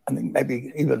 I think,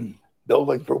 maybe even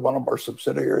building through one of our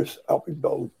subsidiaries, helping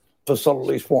build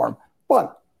facilities for them.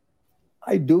 But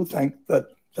I do think that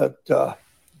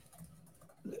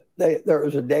there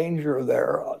is a danger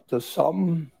there to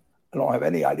some. I don't have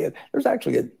any idea. There's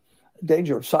actually a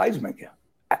danger of seismic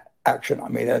action. I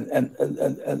mean,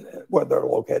 and where they're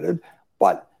located,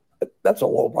 but that's a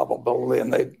low probability,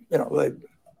 and they're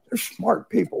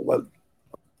smart people.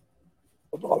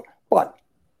 But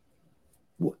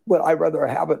would I rather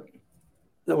have it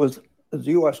that was a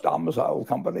U.S. domiciled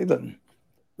company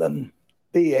than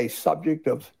be a subject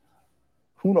of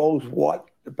who knows what,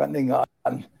 depending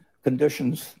on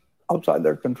conditions outside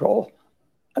their control?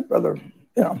 I'd rather,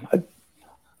 I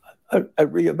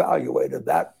reevaluated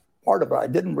that part of it. I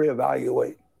didn't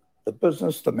reevaluate the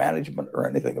business, the management, or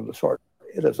anything of the sort.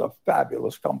 It is a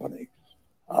fabulous company.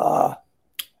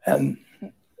 And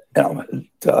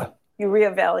you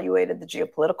reevaluated the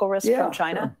geopolitical risk from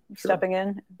China stepping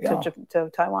in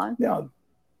to Taiwan? Yeah.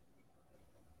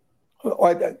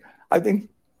 I think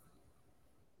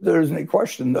there isn't any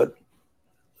question that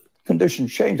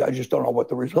conditions change. I just don't know what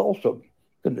the results of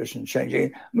conditions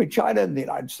changing. I mean, China and the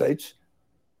United States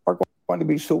are going to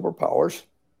be superpowers,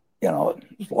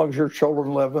 as long as your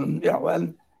children live, and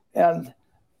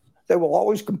they will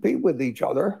always compete with each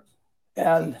other,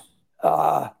 and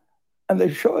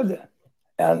they should.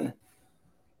 And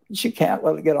you can't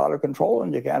let it get out of control,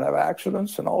 and you can't have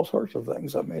accidents and all sorts of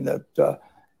things. I mean,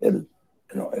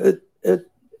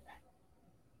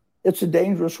 it's a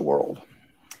dangerous world.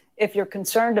 If you're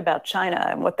concerned about China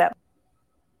and what that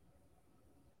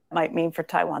might mean for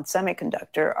Taiwan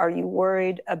Semiconductor, are you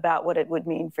worried about what it would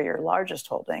mean for your largest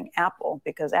holding, Apple?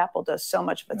 Because Apple does so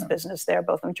much of its business there,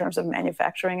 both in terms of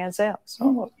manufacturing and sales.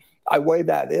 I weigh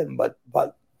that in, but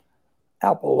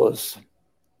Apple is,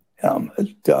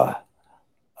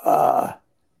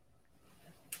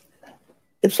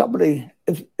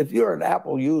 if you're an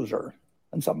Apple user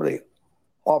and somebody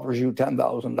offers you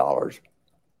 $10,000,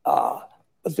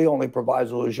 but the only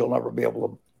proviso is you'll never be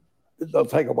able to. They'll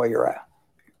take away your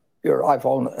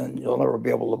iPhone, and you'll never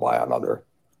be able to buy another.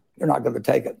 You're not going to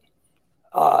take it.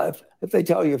 If they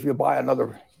tell you if you buy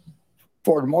another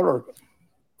Ford Motor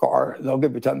car, they'll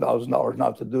give you $10,000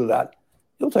 not to do that.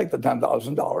 You'll take the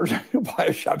 $10,000 and you'll buy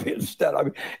a Chevy instead. I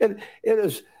mean,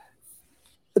 it's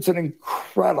an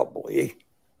incredibly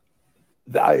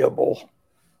valuable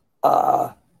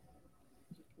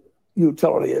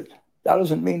utility. That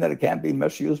doesn't mean that it can't be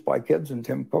misused by kids, and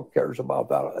Tim Cook cares about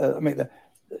that. I mean,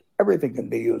 everything can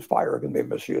be used. Fire can be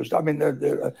misused. I mean,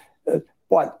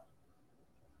 but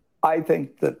I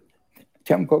think that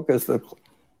Tim Cook is one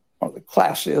of the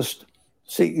classiest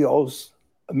CEOs.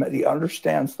 I mean, he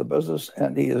understands the business,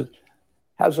 and he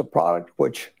has a product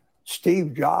which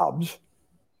Steve Jobs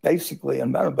basically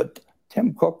invented, but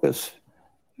Tim Cook has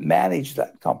managed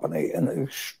that company in an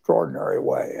extraordinary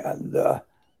way. And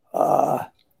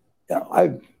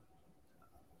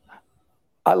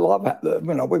I love it.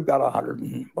 We've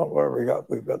got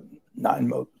we've got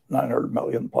 900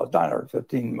 million plus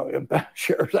 915 million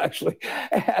shares actually,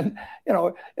 and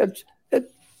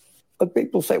but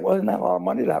people say, well, isn't that a lot of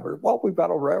money to have? Well, we've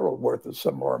got a railroad worth a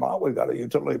similar amount. We've got a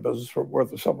utility business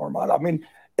worth a similar amount. I mean,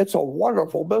 it's a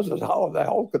wonderful business. How the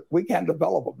hell could we can't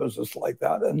develop a business like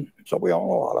that? And so we own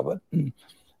a lot of it,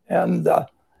 and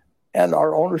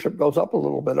our ownership goes up a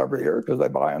little bit every year because they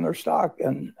buy in their stock,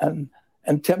 and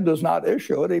Tim does not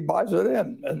issue it; he buys it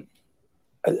in,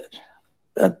 and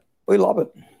we love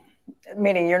it.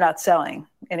 Meaning you're not selling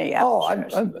any Apple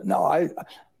shares? No,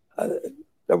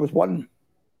 there was one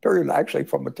period actually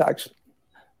from a tax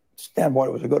standpoint,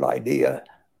 it was a good idea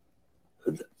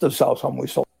to sell some. We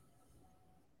sold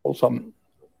some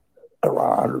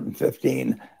around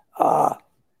 115,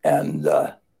 and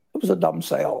it was a dumb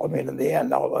sale. I mean, in the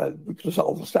end, we could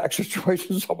sell the tax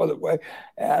situation some other way,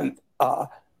 and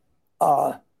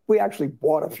we actually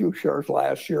bought a few shares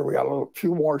last year. We got a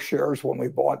few more shares when we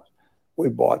bought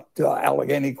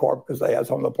Allegheny Corp because they had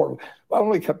some of the portfolio. I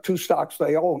only kept two stocks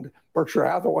they owned, Berkshire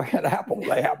Hathaway and Apple.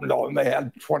 They happened to own, they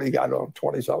had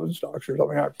 27 stocks or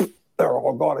something. They're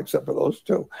all gone except for those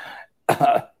two.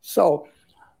 So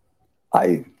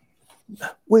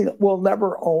we will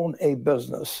never own a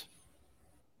business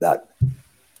that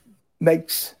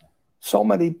makes so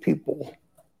many people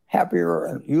happier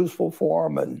and useful for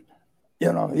them. And,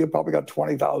 you probably got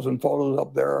 20,000 photos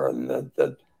up there. And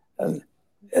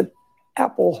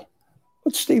Apple,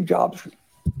 what Steve Jobs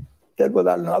did with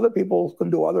that, and other people can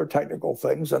do other technical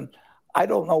things. And I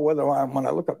don't know whether when I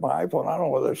look at my iPhone, I don't know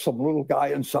whether there's some little guy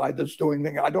inside that's doing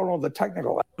things. I don't know the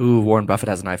technical. Ooh, Warren Buffett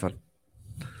has an iPhone.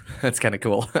 That's kind of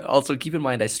cool. Also, keep in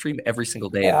mind, I stream every single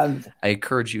day. And I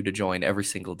encourage you to join every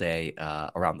single day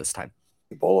around this time.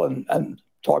 People and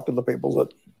talk to the people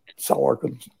that sell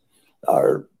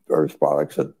our various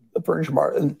products at the furniture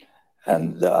market.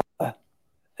 And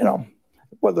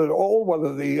whether they're old,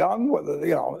 whether they're young, whether,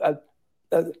 they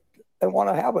want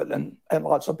to have it. And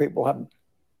lots of people have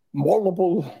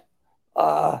multiple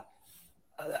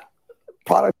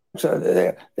products.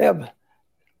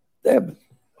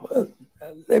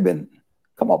 They've been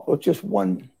come up with just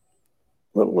one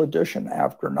little addition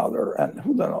after another, and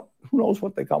who knows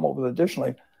what they come up with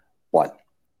additionally. But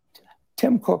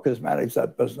Tim Cook has managed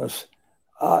that business,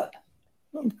 one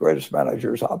of the greatest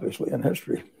managers, obviously, in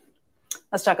history.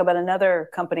 Let's talk about another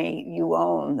company you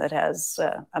own that has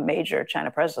a major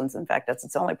China presence. In fact, that's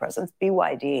its only presence,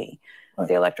 BYD, right.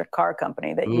 The electric car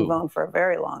company that you've owned for a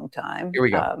very long time. Here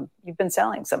we go. You've been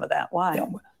selling some of that. Why? Yeah.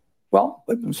 Well,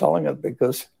 we've been selling it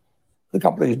because the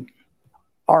companies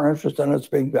are interested in it's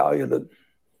being valued at,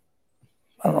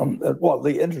 I don't know, well,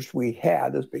 the interest we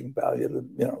had is being valued at,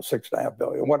 $6.5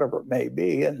 billion, whatever it may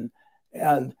be. And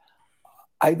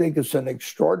I think it's an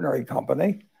extraordinary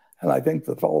company. And I think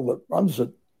the fellow that runs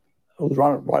it, who's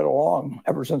run it right along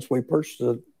ever since we purchased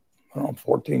it,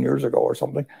 14 years ago or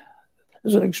something,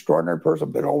 is an extraordinary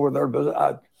person, been over their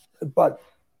business. But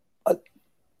I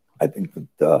think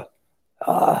that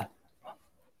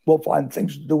we'll find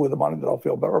things to do with the money that I'll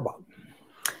feel better about.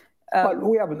 But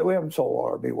we haven't sold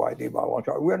our BYD by a long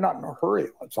time. We're not in a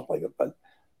hurry on something like it,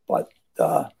 but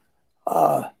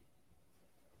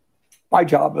my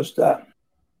job is to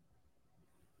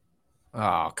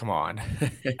come on.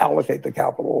 allocate the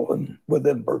capital and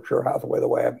within Berkshire Hathaway the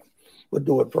way I would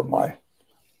do it for my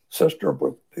sister,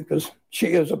 because she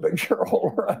is a big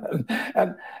shareholder,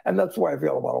 and that's the way I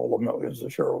feel about all the millions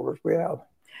of shareholders we have.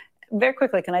 Very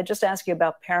quickly, can I just ask you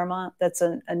about Paramount? That's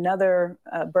another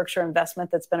Berkshire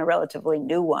investment that's been a relatively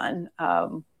new one.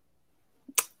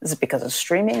 Is it because of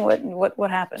streaming?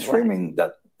 What happened? Streaming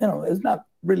that is not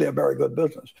really a very good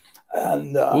business,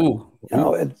 and the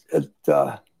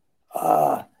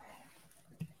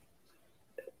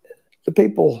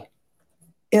people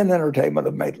in entertainment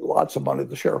have made lots of money.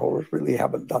 The shareholders really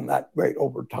haven't done that great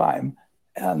over time,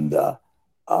 and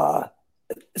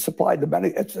it's applied to many.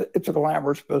 It's a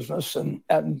glamorous business, and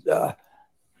I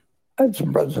had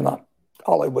some friends in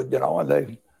Hollywood,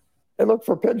 and they look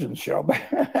for pigeons,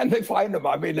 and they find them.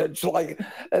 I mean, it's like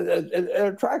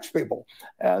it attracts people,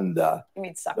 and you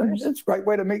mean suckers? It's a great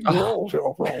way to meet girls.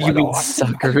 You mean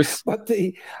suckers? But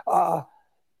it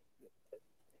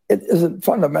isn't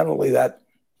fundamentally that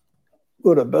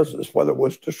good a business, whether it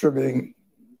was producing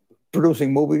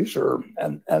movies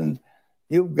and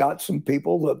you've got some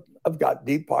people that have got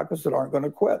deep pockets that aren't going to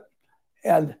quit.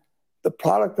 And the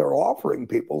product they're offering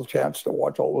people a chance to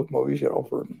watch all those movies,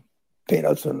 for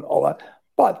peanuts and all that.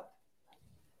 But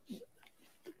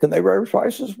can they raise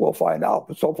prices? We'll find out.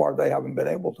 But so far, they haven't been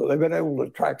able to. They've been able to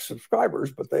attract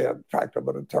subscribers, but they have attracted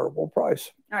them at a terrible price.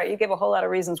 All right. You gave a whole lot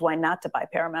of reasons why not to buy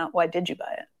Paramount. Why did you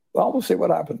buy it? Well, we'll see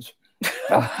what happens.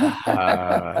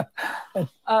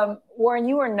 Warren,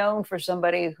 you are known for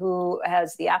somebody who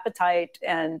has the appetite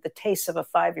and the taste of a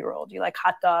 5-year-old. You like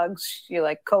hot dogs, you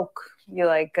like Coke, you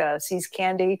like See's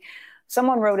candy.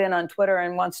 Someone wrote in on Twitter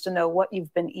and wants to know what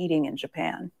you've been eating in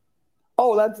Japan.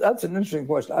 Oh, that's an interesting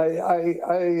question.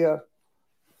 I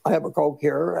have a Coke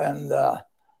here, and I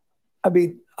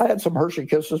mean, I had some Hershey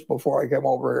Kisses before I came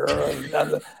over here,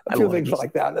 and a few things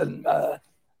like that. And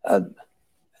you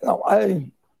know,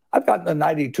 I've gotten to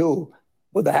 92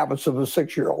 with the habits of a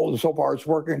 6-year-old. And so far, it's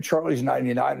working. Charlie's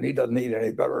 99, and he doesn't eat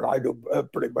any better than I do,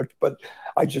 pretty much. But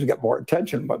I just get more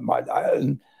attention. But my diet,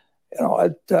 and you know,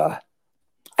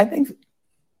 I think.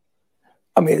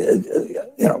 I mean,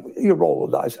 you know, you roll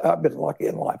the dice. I've been lucky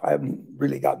in life. I haven't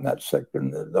really gotten that sick.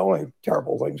 And the only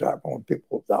terrible things happen when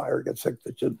people die or get sick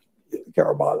that you care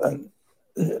about. And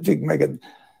if you can make a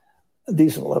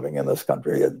decent living in this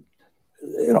country,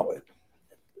 you know,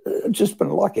 it's just been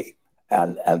lucky.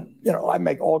 And you know, I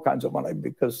make all kinds of money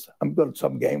because I'm good at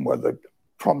some game where the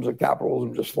crumbs of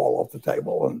capitalism just fall off the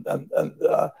table. And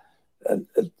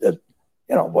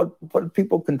you know, what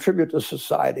people contribute to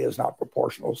society is not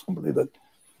proportional. Somebody that,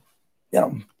 you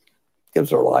know, gives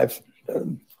their life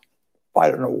and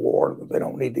fight in a war that they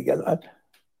don't need to get. I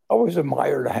always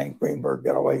admired Hank Greenberg.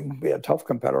 You know, he can be a tough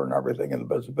competitor and everything in the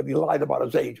business, but he lied about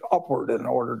his age upward in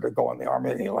order to go in the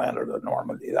army, and he landed at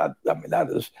Normandy. That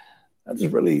is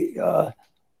really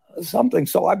something.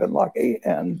 So I've been lucky,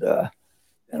 and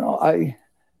you know, I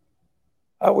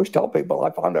always tell people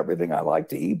I found everything I like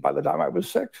to eat by the time I was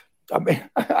 6. I mean,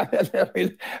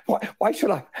 why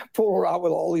should I fool around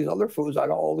with all these other foods? I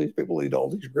know all these people eat all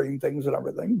these green things and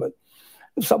everything, but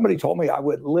if somebody told me I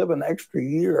would live an extra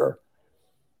year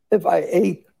if I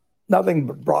ate nothing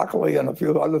but broccoli and a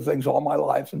few other things all my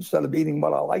life instead of eating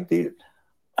what I like to eat,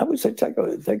 I would say take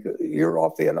a year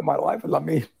off the end of my life and let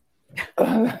me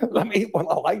eat what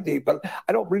I like to eat. But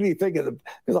I don't really think of it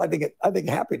because I think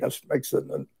happiness makes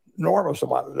an enormous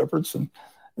amount of difference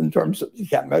in terms of, you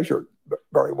can't measure it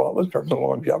very well in terms of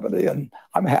longevity. And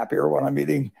I'm happier when I'm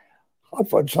eating hot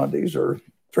fudge sundaes or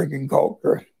drinking Coke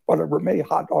or whatever, maybe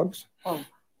hot dogs. Well,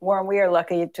 Warren, we are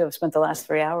lucky to have spent the last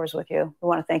 3 hours with you. We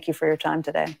want to thank you for your time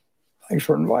today. Thanks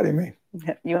for inviting me.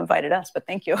 You invited us, but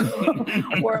thank you.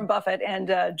 Warren Buffett,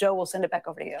 and Joe, we'll send it back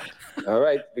over to you. All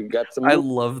right. We got some. I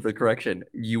love the correction.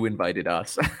 You invited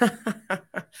us.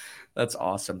 That's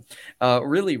awesome.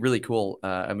 Really, really cool.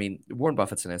 I mean, Warren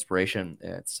Buffett's an inspiration.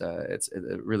 It's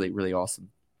really, really awesome.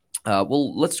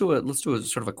 Well, let's do a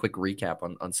sort of a quick recap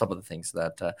on some of the things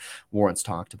that Warren's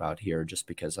talked about here, just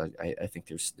because I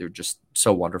think they're just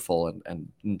so wonderful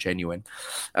and genuine.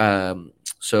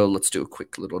 So let's do a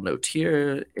quick little note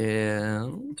here,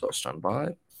 and I'll stand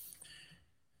by.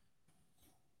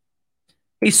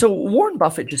 Hey, so Warren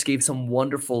Buffett just gave some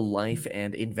wonderful life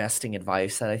and investing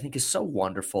advice that I think is so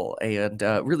wonderful and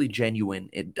really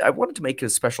genuine. I wanted to make a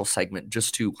special segment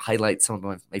just to highlight some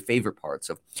of my favorite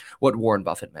parts of what Warren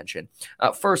Buffett mentioned.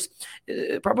 First,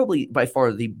 probably by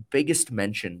far the biggest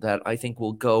mention that I think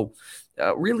will go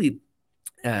really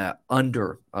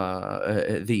under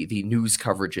the news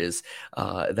coverages,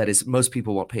 that is, most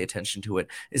people won't pay attention to it,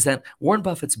 is that Warren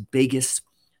Buffett's biggest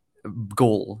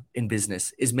goal in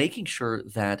business is making sure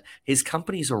that his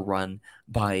companies are run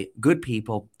by good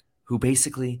people who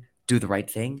basically do the right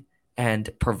thing and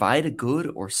provide a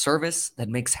good or service that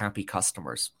makes happy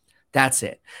customers. That's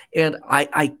it. And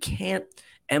I can't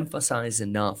emphasize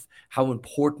enough how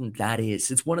important that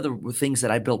is. It's one of the things that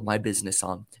I built my business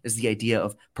on, is the idea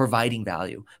of providing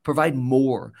value, provide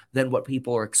more than what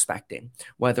people are expecting,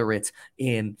 whether it's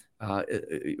in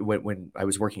when I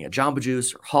was working at Jamba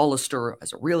Juice or Hollister,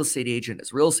 as a real estate agent,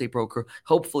 as a real estate broker,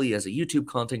 hopefully as a YouTube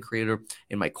content creator,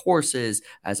 in my courses,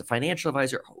 as a financial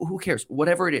advisor, who cares?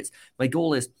 Whatever it is, my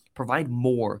goal is provide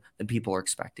more than people are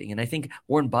expecting. And I think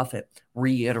Warren Buffett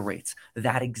reiterates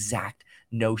that exact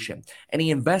notion. And he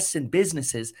invests in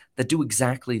businesses that do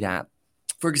exactly that.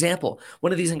 For example,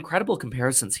 one of these incredible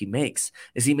comparisons he makes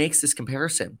is this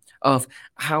comparison of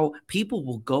how people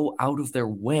will go out of their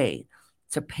way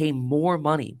to pay more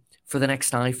money for the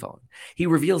next iPhone. He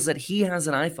reveals that he has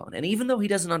an iPhone, and even though he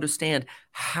doesn't understand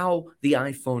how the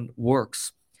iPhone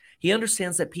works, he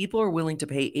understands that people are willing to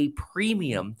pay a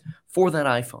premium for that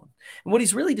iPhone. And what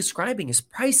he's really describing is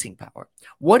pricing power.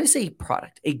 What is a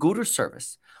product, a good or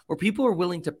service, where people are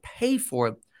willing to pay for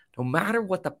it no matter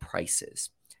what the price is?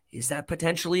 Is that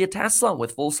potentially a Tesla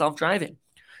with full self-driving?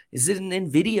 Is it an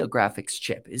NVIDIA graphics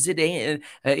chip? Is it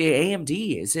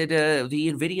AMD? Is it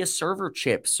the NVIDIA server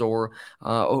chips? Or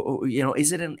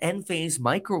is it an Enphase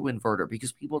microinverter?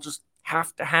 Because people just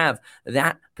have to have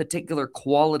that particular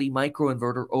quality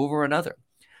microinverter over another.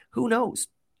 Who knows?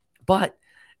 But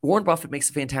Warren Buffett makes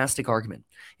a fantastic argument.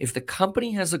 If the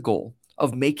company has a goal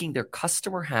of making their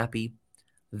customer happy,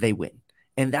 they win.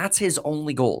 And that's his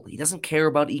only goal. He doesn't care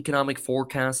about economic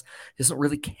forecasts. He doesn't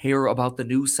really care about the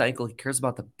news cycle. He cares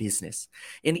about the business.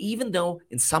 And even though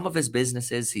in some of his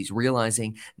businesses, he's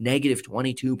realizing negative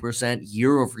 22%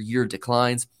 year over year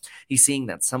declines, he's seeing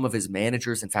that some of his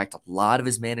managers, in fact, a lot of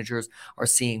his managers are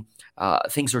seeing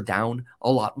things are down a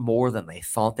lot more than they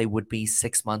thought they would be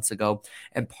 6 months ago.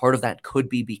 And part of that could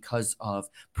be because of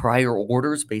prior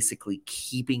orders basically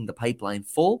keeping the pipeline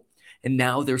full. And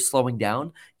now they're slowing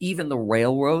down. Even the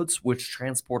railroads, which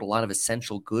transport a lot of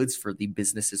essential goods for the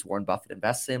businesses Warren Buffett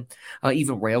invests in,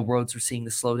 even railroads are seeing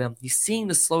the slowdown. He's seeing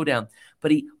the slowdown,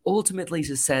 but he ultimately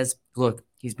just says, look,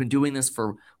 he's been doing this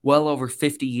for well over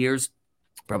 50 years,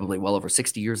 probably well over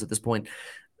 60 years at this point.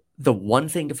 The one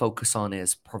thing to focus on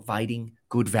is providing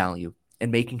good value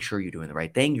and making sure you're doing the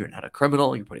right thing. You're not a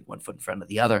criminal. You're putting one foot in front of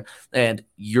the other, and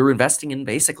you're investing in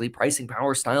basically pricing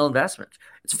power style investment.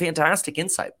 It's a fantastic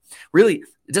insight. Really,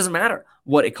 it doesn't matter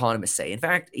what economists say. In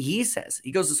fact, he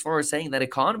goes as far as saying that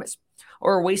economists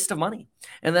are a waste of money,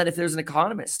 and that if there's an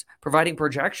economist providing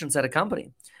projections at a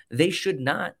company, they should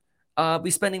not be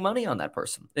spending money on that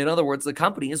person. In other words, the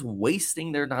company is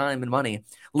wasting their time and money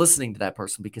listening to that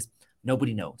person because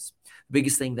nobody knows. The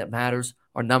biggest thing that matters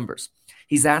are numbers.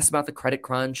 He's asked about the credit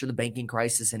crunch and the banking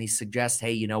crisis, and he suggests,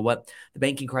 hey, you know what? The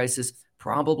banking crisis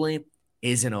probably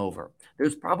isn't over.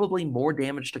 There's probably more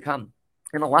damage to come.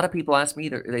 And a lot of people ask me,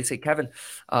 they say, Kevin,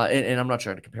 and I'm not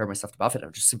trying to compare myself to Buffett.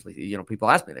 I'm just simply, people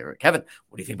ask me, they're Kevin,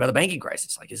 what do you think about the banking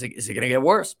crisis? Like, is it going to get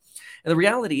worse? And the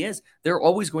reality is there are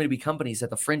always going to be companies at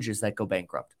the fringes that go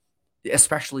bankrupt,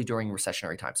 especially during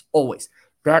recessionary times. Always.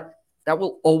 That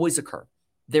will always occur.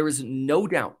 There is no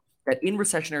doubt that in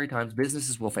recessionary times,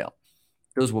 businesses will fail.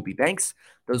 Those will be banks.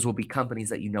 Those will be companies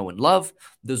that you know and love.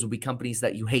 Those will be companies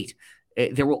that you hate.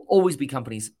 There will always be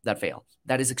companies that fail.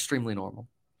 That is extremely normal.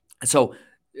 So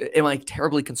am I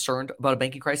terribly concerned about a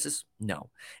banking crisis? No.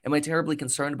 Am I terribly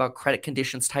concerned about credit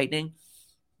conditions tightening?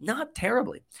 Not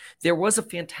terribly. There was a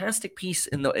fantastic piece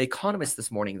in The Economist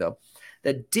this morning, though,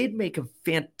 that did make a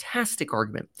fantastic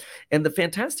argument. And the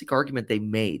fantastic argument they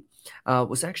made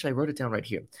was actually, I wrote it down right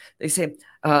here. They say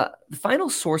the final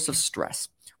source of stress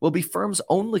will be firms'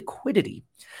 own liquidity.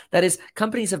 That is,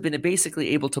 companies have been basically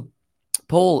able to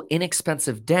pull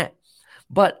inexpensive debt.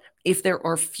 But if there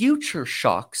are future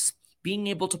shocks, being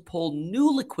able to pull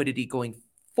new liquidity going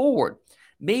forward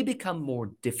may become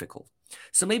more difficult.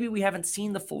 So maybe we haven't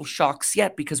seen the full shocks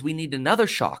yet because we need another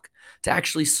shock to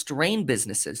actually strain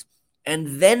businesses.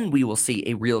 And then we will see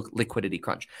a real liquidity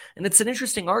crunch. And it's an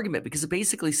interesting argument because it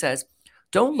basically says,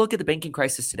 don't look at the banking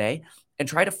crisis today and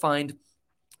try to find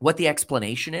what the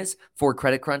explanation is for a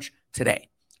credit crunch today.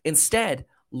 Instead,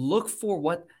 look for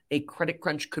what a credit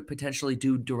crunch could potentially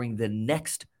do during the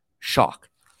next shock.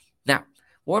 Now,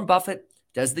 Warren Buffett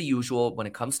does the usual when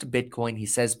it comes to Bitcoin. He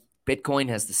says Bitcoin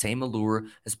has the same allure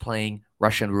as playing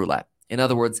Russian roulette. In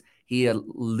other words, he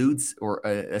alludes or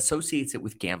associates it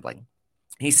with gambling.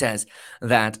 He says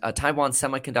that Taiwan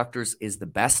Semiconductors is the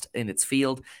best in its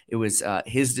field. It was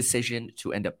his decision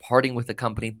to end up parting with the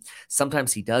company.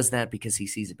 Sometimes he does that because he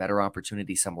sees a better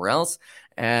opportunity somewhere else.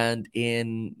 And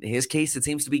in his case, it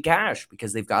seems to be cash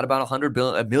because they've got about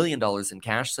 $100 million in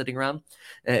cash sitting around.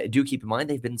 Do keep in mind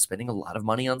they've been spending a lot of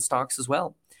money on stocks as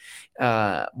well.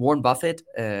 Warren Buffett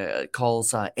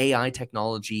calls AI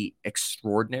technology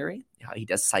extraordinary. He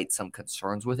does cite some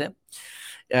concerns with it.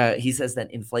 He says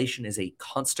that inflation is a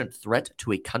constant threat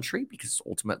to a country because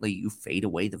ultimately you fade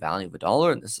away the value of a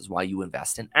dollar, and this is why you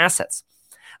invest in assets.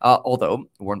 Although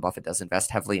Warren Buffett does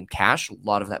invest heavily in cash, a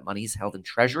lot of that money is held in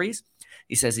treasuries.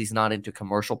 He says he's not into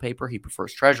commercial paper. He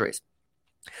prefers treasuries.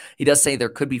 He does say there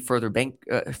could be further bank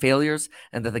failures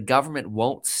and that the government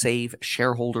won't save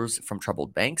shareholders from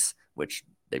troubled banks, which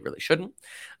they really shouldn't.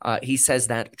 He says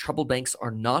that troubled banks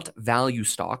are not value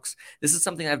stocks. This is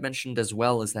something I've mentioned as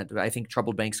well, is that I think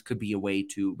troubled banks could be a way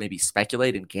to maybe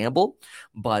speculate and gamble,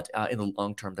 but in the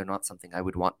long term, they're not something I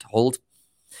would want to hold.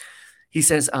 He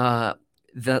says,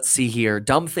 let's see here,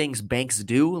 dumb things banks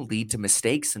do lead to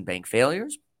mistakes and bank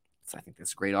failures. So I think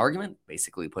that's a great argument.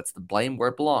 Basically puts the blame where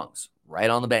it belongs, right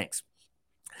on the banks.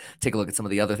 Take a look at some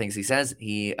of the other things he says.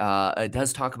 He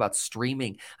does talk about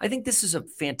streaming. I think this is a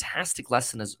fantastic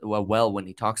lesson as well when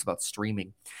he talks about streaming.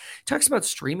 He talks about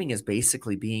streaming as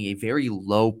basically being a very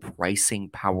low pricing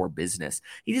power business.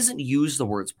 He doesn't use the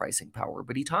words pricing power,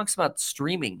 but he talks about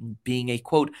streaming being a,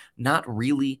 quote, not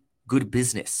really good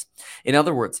business. In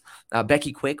other words,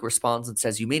 Becky Quick responds and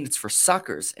says, you mean it's for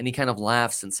suckers? And he kind of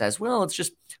laughs and says, well, it's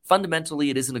just fundamentally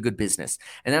it isn't a good business.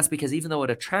 And that's because even though it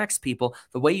attracts people,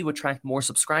 the way you attract more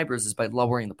subscribers is by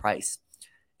lowering the price.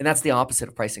 And that's the opposite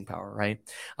of pricing power, right?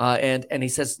 And he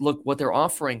says, look, what they're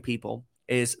offering people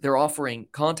is they're offering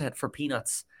content for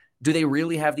peanuts. Do they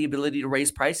really have the ability to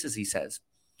raise prices, he says.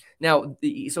 Now,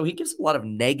 so he gives a lot of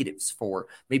negatives for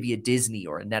maybe a Disney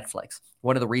or a Netflix.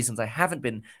 One of the reasons I haven't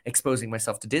been exposing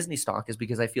myself to Disney stock is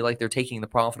because I feel like they're taking the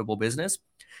profitable business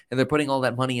and they're putting all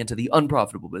that money into the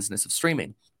unprofitable business of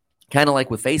streaming, kind of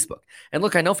like with Facebook. And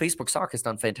look, I know Facebook stock has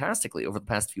done fantastically over the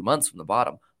past few months from the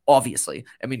bottom. Obviously,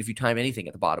 I mean, if you time anything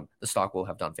at the bottom, the stock will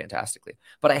have done fantastically.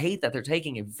 But I hate that they're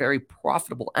taking a very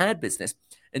profitable ad business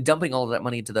and dumping all of that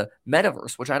money into the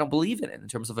metaverse, which I don't believe in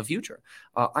terms of a future.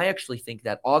 I actually think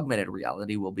that augmented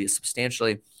reality will be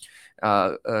substantially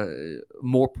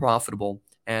more profitable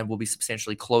and will be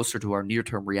substantially closer to our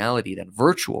near-term reality than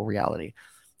virtual reality.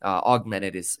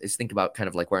 Augmented is think about kind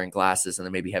of like wearing glasses and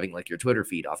then maybe having like your Twitter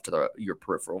feed off to your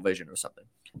peripheral vision or something,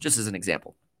 just as an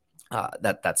example.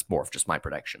 That's more of just my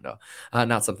prediction, though,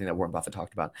 not something that Warren Buffett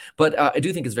talked about. But I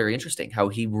do think it's very interesting how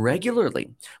he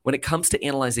regularly, when it comes to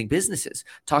analyzing businesses,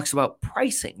 talks about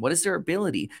pricing. What is their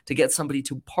ability to get somebody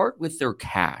to part with their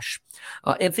cash?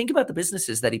 And think about the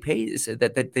businesses that he pays,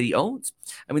 that he owns.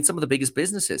 I mean, some of the biggest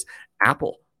businesses,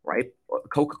 Apple, right?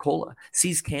 Coca-Cola,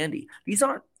 See's Candy. These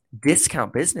aren't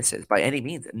discount businesses by any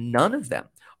means. None of them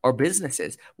are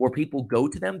businesses where people go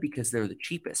to them because they're the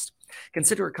cheapest.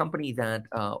 Consider a company that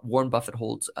Warren Buffett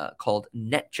holds called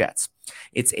NetJets.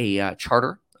 It's a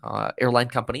charter airline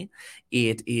company.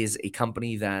 It is a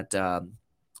company that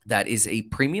is a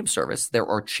premium service. There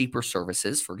are cheaper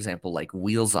services, for example, like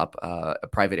Wheels Up,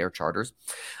 private air charters.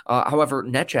 However,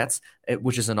 NetJets,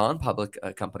 which is a non-public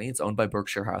company, it's owned by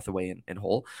Berkshire Hathaway and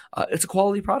Whole. It's a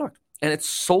quality product. And it's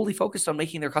solely focused on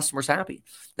making their customers happy.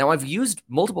 Now, I've used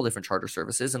multiple different charter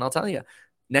services, and I'll tell you,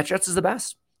 NetJets is the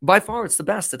best. By far, it's the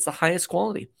best. It's the highest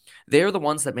quality. They're the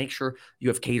ones that make sure you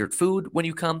have catered food when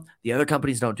you come. The other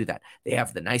companies don't do that. They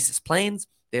have the nicest planes.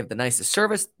 They have the nicest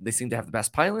service. They seem to have the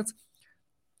best pilots.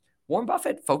 Warren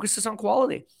Buffett focuses on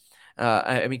quality.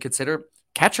 I mean, consider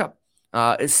ketchup.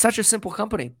 It's such a simple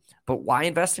company, but why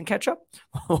invest in ketchup?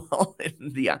 Well,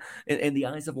 in the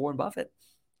eyes of Warren Buffett,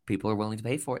 people are willing to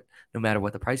pay for it, no matter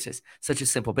what the price is. Such a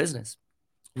simple business.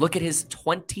 Look at his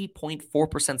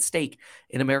 20.4% stake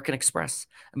in American Express.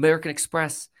 American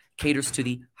Express caters to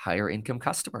the higher income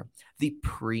customer, the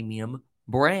premium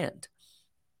brand.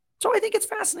 So I think it's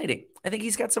fascinating. I think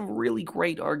he's got some really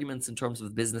great arguments in terms of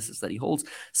the businesses that he holds.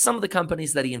 Some of the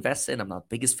companies that he invests in, I'm not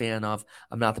the biggest fan of.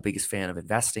 I'm not the biggest fan of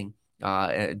investing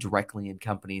directly in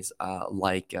companies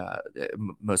like,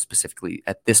 most specifically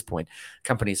at this point,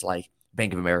 companies like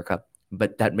Bank of America.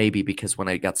 But that may be because when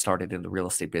I got started in the real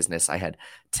estate business, I had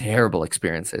terrible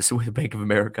experiences with Bank of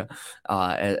America,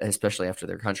 especially after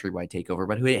their countrywide takeover.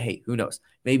 But hey, who knows?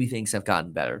 Maybe things have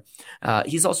gotten better.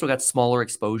 He's also got smaller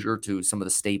exposure to some of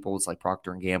the staples like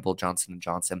Procter & Gamble, Johnson &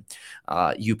 Johnson,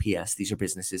 UPS. These are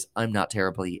businesses I'm not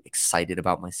terribly excited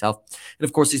about myself. And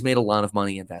of course, he's made a lot of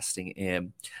money investing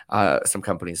in some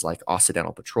companies like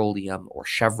Occidental Petroleum or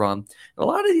Chevron. And a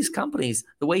lot of these companies,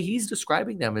 the way he's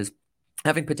describing them is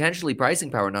having potentially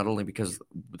pricing power, not only because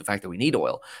of the fact that we need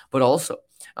oil, but also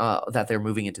that they're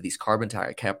moving into these carbon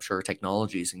capture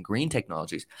technologies and green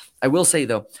technologies. I will say,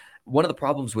 though, one of the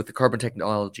problems with the carbon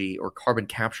technology or carbon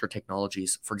capture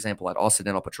technologies, for example, at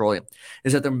Occidental Petroleum,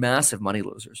 is that they're massive money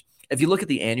losers. If you look at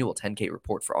the annual 10K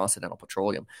report for Occidental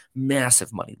Petroleum,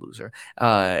 massive money loser.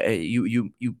 You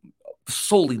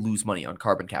solely lose money on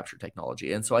carbon capture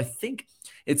technology. And so I think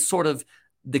it's sort of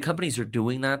the companies are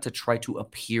doing that to try to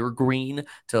appear green,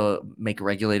 to make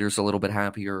regulators a little bit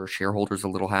happier, shareholders a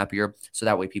little happier, so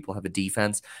that way people have a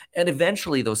defense. And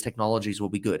eventually those technologies will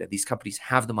be good. And these companies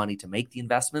have the money to make the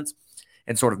investments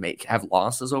and sort of have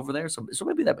losses over there. So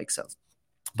maybe that makes sense.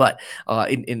 But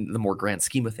in the more grand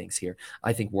scheme of things here,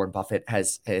 I think Warren Buffett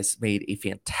has made a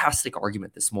fantastic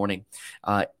argument this morning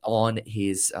on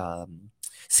his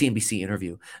CNBC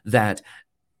interview that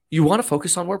you want to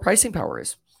focus on where pricing power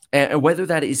is. And whether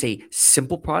that is a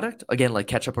simple product, again, like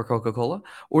ketchup or Coca-Cola,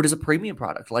 or it is a premium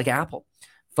product like Apple,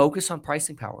 focus on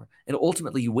pricing power, and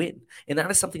ultimately you win. And that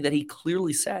is something that he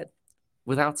clearly said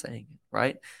without saying it,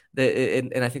 right?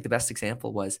 And I think the best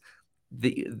example was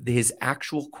his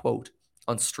actual quote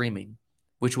on streaming,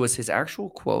 which was his actual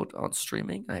quote on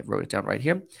streaming. I wrote it down right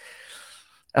here.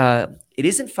 It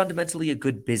isn't fundamentally a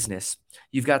good business.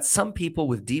 You've got some people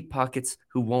with deep pockets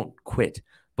who won't quit,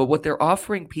 but what they're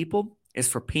offering people is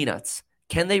for peanuts.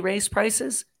 Can they raise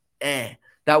prices?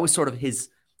 That was sort of his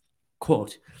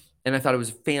quote. And I thought it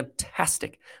was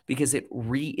fantastic because it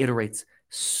reiterates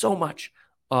so much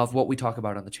of what we talk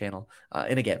about on the channel.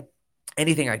 And again,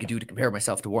 anything I could do to compare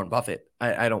myself to Warren Buffett,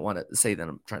 I don't want to say that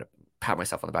I'm trying to pat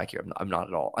myself on the back here. I'm not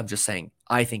at all. I'm just saying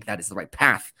I think that is the right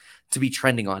path to be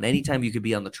trending on. Anytime you could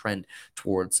be on the trend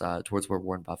towards where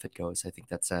Warren Buffett goes, I think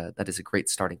that is a great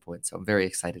starting point. So I'm very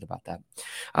excited about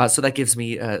that. So that gives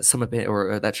me some opinion,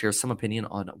 or that shares some opinion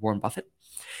on Warren Buffett.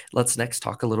 Let's next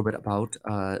talk a little bit about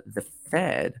the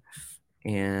Fed,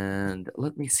 and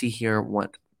let me see here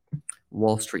what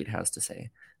Wall Street has to say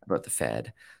about the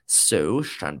Fed. So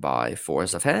stand by for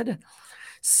the Fed.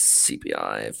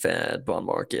 CPI, Fed, bond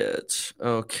market.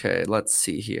 Okay, let's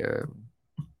see here.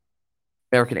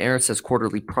 American Air says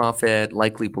quarterly profit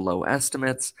likely below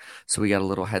estimates. So we got a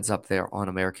little heads up there on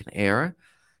American Air.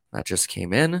 That just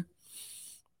came in.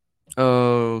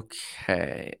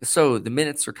 Okay, so the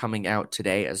minutes are coming out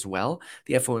today as well.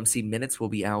 The FOMC minutes will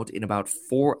be out in about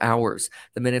 4 hours.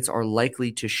 The minutes are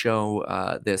likely to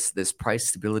show this price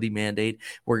stability mandate.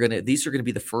 These are gonna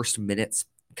be the first minutes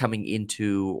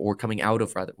coming out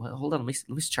of rather. Well, hold on, let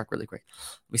me check really quick.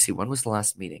 Let me see, when was the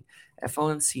last meeting?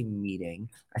 FOMC meeting.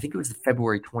 I think it was the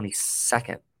February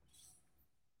 22nd.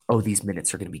 Oh, these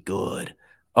minutes are gonna be good.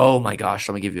 Oh my gosh,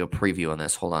 let me give you a preview on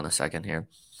this. Hold on a second here.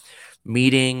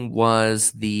 Meeting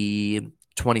was the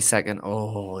 22nd.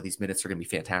 Oh, these minutes are going to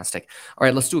be fantastic. All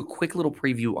right, let's do a quick little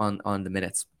preview on the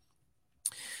minutes.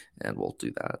 And we'll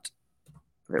do that.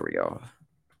 There we go.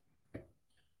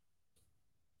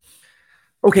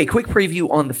 Okay, quick preview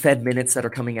on the Fed minutes that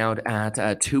are coming out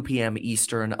at 2 p.m.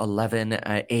 Eastern, 11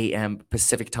 a.m.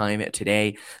 Pacific time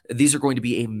today. These are going to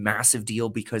be a massive deal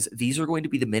because these are going to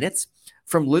be the minutes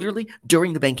from literally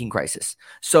during the banking crisis.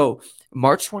 So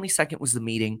March 22nd was the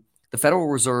meeting. The Federal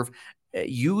Reserve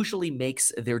usually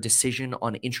makes their decision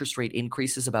on interest rate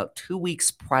increases about 2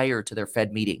 weeks prior to their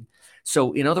Fed meeting.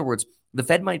 So in other words, the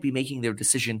Fed might be making their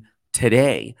decision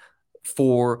today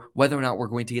for whether or not we're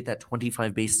going to get that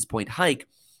 25 basis point hike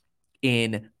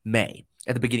in May,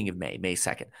 at the beginning of May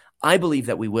 2nd. I believe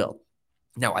that we will.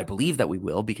 Now, I believe that we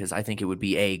will because I think it would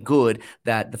be good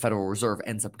that the Federal Reserve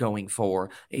ends up going for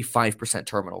a 5%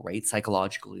 terminal rate.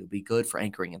 Psychologically, it would be good for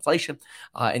anchoring inflation.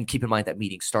 And keep in mind that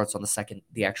meeting starts on the 2nd.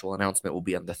 The actual announcement will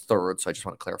be on the 3rd. So I just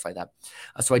want to clarify that.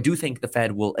 So I do think the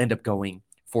Fed will end up going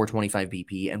for 25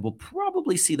 BP, and we'll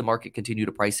probably see the market continue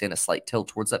to price in a slight tilt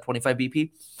towards that 25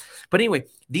 BP. But anyway,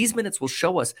 these minutes will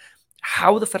show us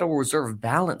how the Federal Reserve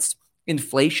balanced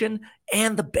inflation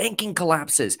and the banking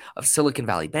collapses of Silicon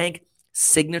Valley Bank,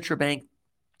 Signature Bank,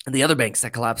 and the other banks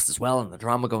that collapsed as well, and the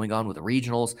drama going on with the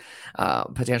regionals,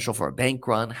 potential for a bank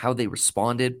run, how they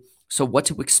responded. So what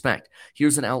to expect?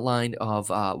 Here's an outline of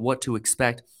what to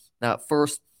expect.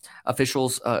 First,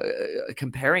 officials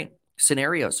comparing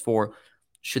scenarios for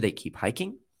should they keep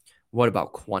hiking? What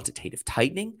about quantitative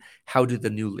tightening? How do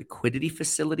the new liquidity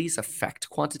facilities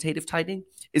affect quantitative tightening?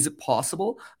 Is it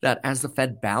possible that as the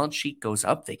Fed balance sheet goes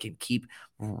up, they can keep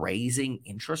raising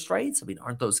interest rates? I mean,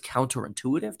 aren't those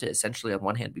counterintuitive to essentially on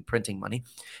one hand be printing money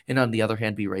and on the other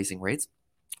hand be raising rates?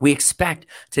 We expect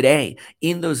today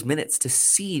in those minutes to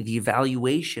see the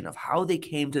evaluation of how they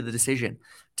came to the decision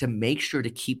to make sure to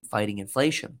keep fighting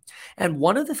inflation. And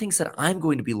one of the things that I'm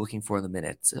going to be looking for in the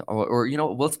minutes, or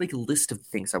let's make a list of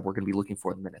things that we're going to be looking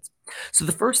for in the minutes. So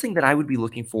the first thing that I would be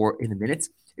looking for in the minutes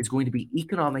is going to be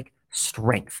economic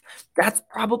strength. That's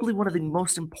probably one of the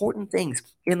most important things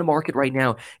in the market right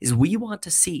now is we want to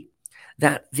see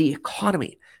that the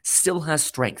economy still has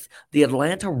strength. The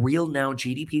Atlanta Real Now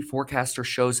GDP forecaster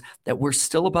shows that we're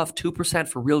still above 2%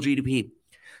 for real GDP.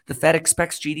 The Fed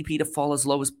expects GDP to fall as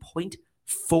low as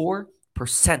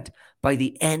 0.4% by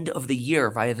the end of the year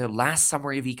via their last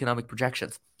summary of economic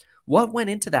projections. What went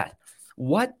into that?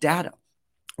 What data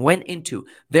went into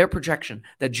their projection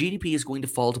that GDP is going to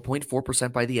fall to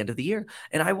 0.4% by the end of the year?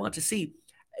 And I want to see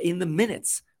in the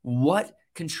minutes what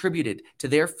contributed to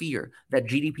their fear that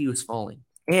GDP was falling.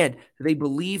 And they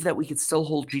believe that we could still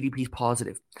hold GDP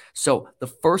positive. So the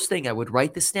first thing, I would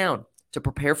write this down to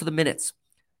prepare for the minutes.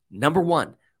 Number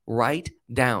one, write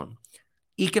down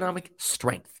economic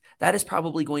strength. That is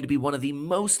probably going to be one of the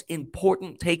most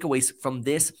important takeaways from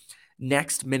this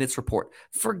next minutes report.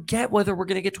 Forget whether we're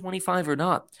going to get 25 or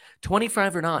not.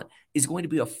 25 or not is going to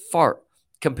be a fart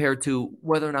compared to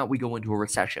whether or not we go into a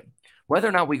recession. Whether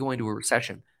or not we go into a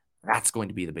recession, that's going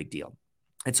to be the big deal.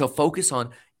 And so focus on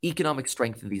economic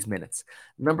strength in these minutes.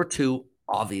 Number two,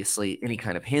 obviously, any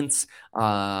kind of hints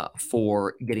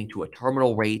for getting to a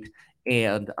terminal rate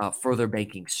and further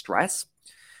banking stress.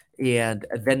 And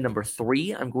then number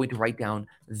three, I'm going to write down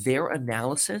their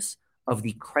analysis of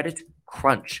the credit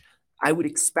crunch. I would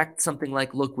expect something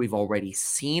like, look, we've already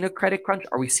seen a credit crunch.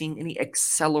 Are we seeing any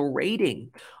accelerating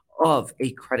of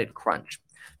a credit crunch?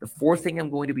 The fourth thing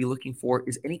I'm going to be looking for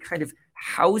is any kind of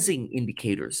housing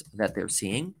indicators that they're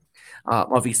seeing.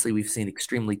 Obviously, we've seen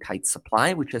extremely tight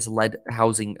supply, which has led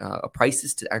housing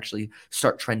prices to actually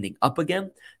start trending up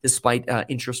again, despite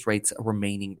interest rates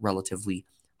remaining relatively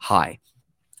high.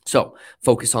 So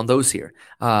focus on those here.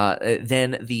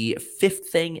 Then the fifth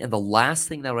thing and the last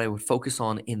thing that I would focus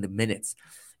on in the minutes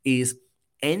is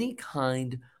any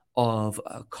kind of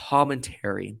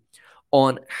commentary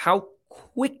on how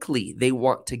quickly they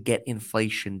want to get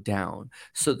inflation down.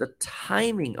 So the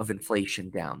timing of inflation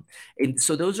down. And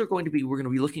so those are going to be, we're going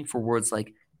to be looking for words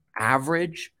like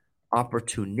average,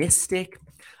 opportunistic,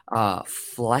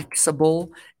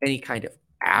 flexible, any kind of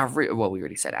average. Well, we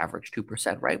already said average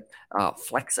 2%, right?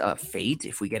 Fate.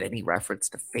 If we get any reference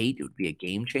to fate, it would be a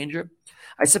game changer.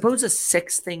 I suppose a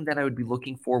sixth thing that I would be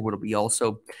looking for would be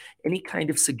also any kind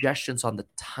of suggestions on the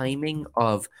timing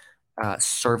of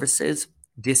services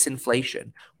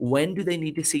disinflation. When do they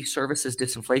need to see services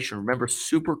disinflation? Remember,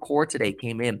 super core today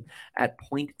came in at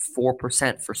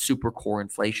 0.4% for super core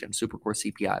inflation, super core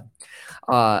CPI.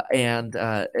 And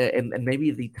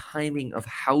maybe the timing of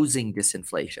housing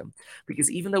disinflation. Because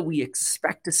even though we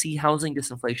expect to see housing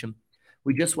disinflation,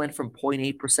 we just went from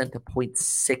 0.8% to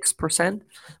 0.6%,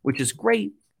 which is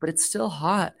great, but it's still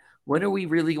hot. When are we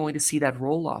really going to see that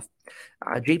roll off?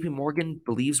 JP Morgan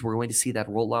believes we're going to see that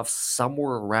roll off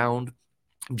somewhere around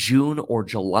June or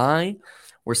July.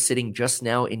 We're sitting just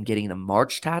now in getting the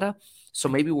March data. So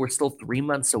maybe we're still 3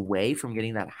 months away from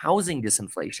getting that housing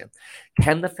disinflation.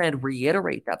 Can the Fed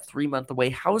reiterate that 3-month away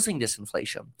housing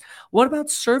disinflation? What about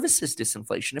services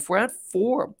disinflation? If we're at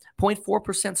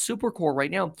 4.4% super core right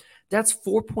now, that's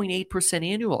 4.8%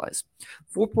 annualized.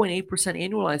 4.8%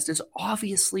 annualized is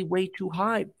obviously way too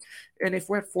high. And if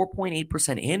we're at 4.8%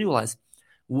 annualized,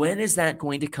 when is that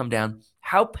going to come down?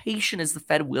 How patient is the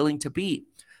Fed willing to be?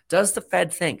 Does the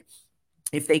Fed think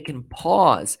if they can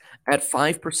pause at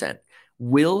 5%,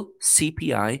 will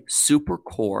CPI super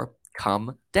core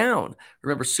come down?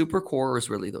 Remember, super core is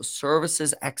really those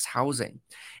services X housing.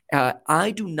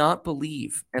 I do not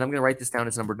believe, and I'm going to write this down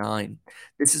as number 9,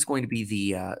 this is going to be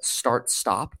the start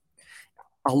stop.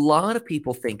 A lot of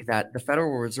people think that the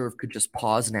Federal Reserve could just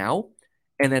pause now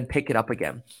and then pick it up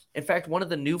again. In fact, one of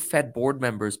the new Fed board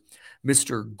members,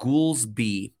 Mr.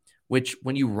 Goolsbee, which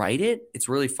when you write it, it's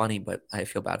really funny, but I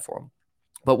feel bad for him.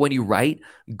 But when you write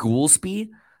Goolsbee,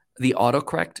 the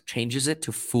autocorrect changes it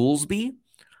to Foolsbee.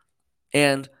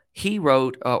 And he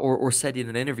wrote or said in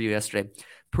an interview yesterday,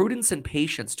 prudence and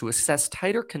patience to assess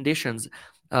tighter conditions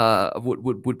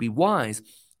would be wise.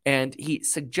 And he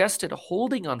suggested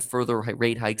holding on further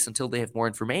rate hikes until they have more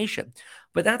information.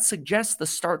 But that suggests the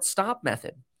start-stop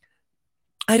method.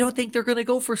 I don't think they're going to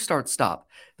go for start-stop.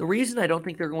 The reason I don't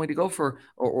think they're going to go for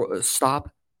or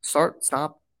stop, start,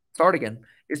 stop, start again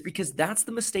is because that's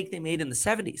the mistake they made in the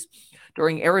 70s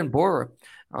during Aaron Burr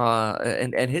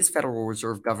and his Federal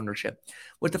Reserve governorship.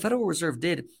 What the Federal Reserve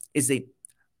did is they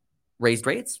raised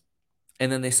rates,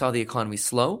 and then they saw the economy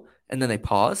slow, and then they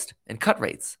paused and cut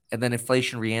rates, and then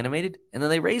inflation reanimated, and then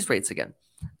they raised rates again.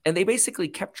 And they basically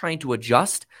kept trying to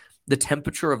adjust the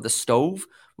temperature of the stove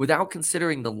without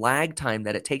considering the lag time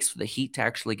that it takes for the heat to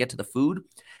actually get to the food.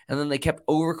 And then they kept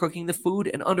overcooking the food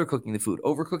and undercooking the food,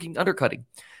 overcooking, undercutting.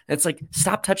 And it's like,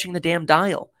 stop touching the damn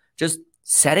dial. Just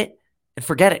set it and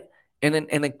forget it. And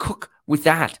then cook with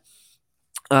that.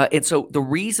 And so the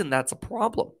reason that's a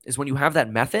problem is when you have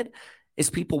that method is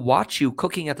people watch you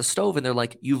cooking at the stove and they're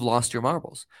like, you've lost your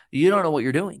marbles. You don't know what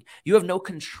you're doing. You have no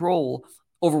control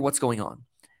over what's going on.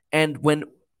 And when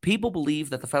people believe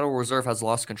that the Federal Reserve has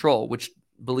lost control, which,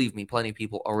 believe me, plenty of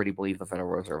people already believe the Federal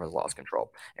Reserve has lost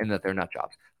control and that they're nut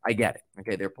jobs. I get it.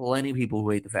 Okay, there are plenty of people who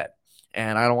hate the Fed.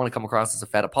 And I don't want to come across as a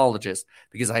Fed apologist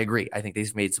because I agree. I think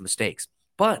they've made some mistakes.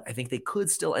 But I think they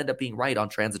could still end up being right on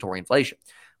transitory inflation,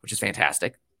 which is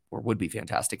fantastic, or would be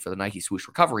fantastic for the Nike swoosh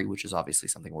recovery, which is obviously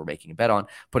something we're making a bet on,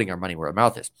 putting our money where our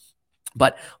mouth is.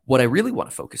 But what I really want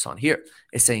to focus on here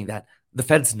is saying that the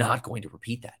Fed's not going to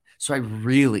repeat that. So I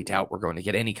really doubt we're going to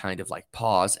get any kind of like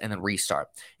pause and then restart.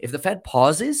 If the Fed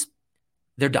pauses,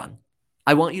 they're done.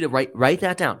 I want you to write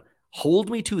that down. Hold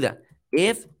me to that.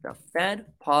 If the Fed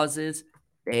pauses,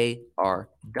 they are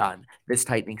done. This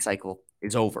tightening cycle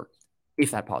is over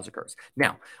if that pause occurs.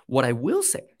 Now, what I will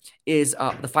say is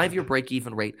the 5-year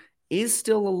break-even rate is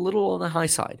still a little on the high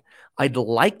side. I'd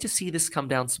like to see this come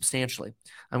down substantially.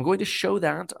 I'm going to show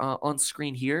that on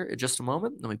screen here in just a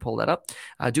moment. Let me pull that up.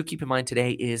 Do keep in mind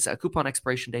today is coupon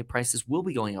expiration day. Prices will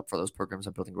be going up for those programs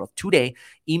on Building Growth today.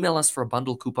 Email us for a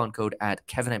bundle coupon code at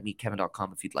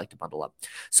kevin@meetkevin.com if you'd like to bundle up.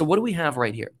 So what do we have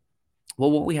right here? Well,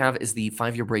 what we have is the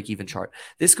 5-year break-even chart.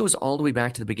 This goes all the way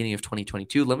back to the beginning of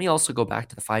 2022. Let me also go back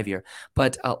to the 5-year.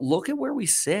 But look at where we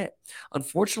sit.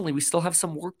 Unfortunately, we still have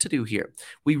some work to do here.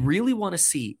 We really want to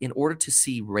see, in order to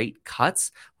see rate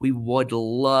cuts, we would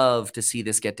love to see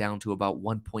this get down to about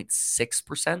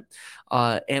 1.6%.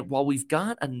 And while we've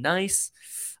got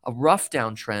a rough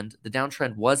downtrend. The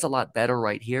downtrend was a lot better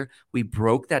right here. We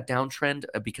broke that downtrend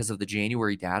because of the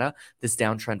January data. This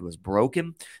downtrend was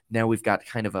broken. Now we've got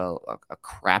kind of a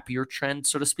crappier trend,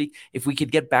 so to speak. If we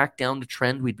could get back down to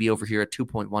trend, we'd be over here at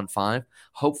 2.15.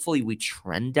 Hopefully we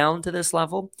trend down to this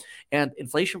level. And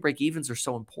inflation break-evens are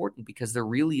so important because they're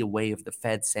really a way of the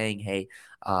Fed saying, hey,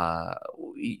 as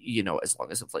long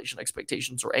as inflation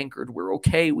expectations are anchored, we're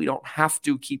okay. We don't have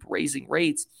to keep raising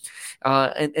rates.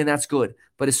 And that's good.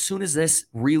 But as soon as this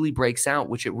really breaks out,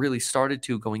 which it really started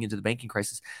to going into the banking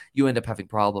crisis, you end up having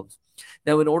problems.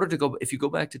 Now, if you go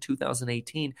back to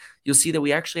 2018, you'll see that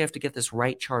we actually have to get this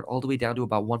right chart all the way down to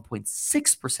about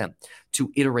 1.6%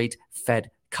 to iterate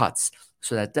Fed cuts.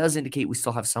 So that does indicate we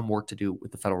still have some work to do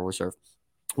with the Federal Reserve.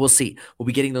 We'll see. We'll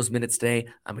be getting those minutes today.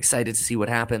 I'm excited to see what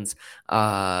happens.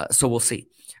 So we'll see.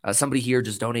 Somebody here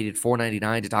just donated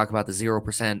 $4.99 to talk about the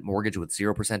 0% mortgage with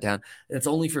 0% down. It's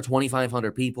only for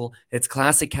 2,500 people. It's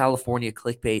classic California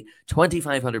clickbait.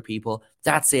 2,500 people.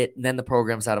 That's it. And then the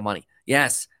program's out of money.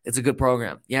 Yes, it's a good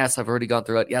program. Yes, I've already gone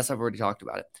through it. Yes, I've already talked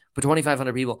about it. But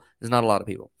 2,500 people is not a lot of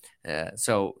people.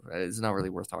 So it's not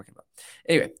really worth talking about.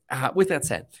 Anyway, with that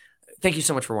said, thank you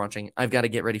so much for watching. I've got to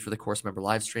get ready for the course member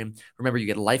live stream. Remember, you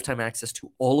get lifetime access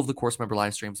to all of the course member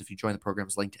live streams if you join the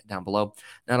programs linked down below.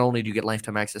 Not only do you get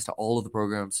lifetime access to all of the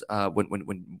programs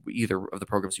when either of the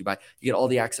programs you buy, you get all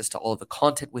the access to all of the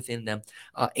content within them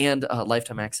and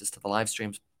lifetime access to the live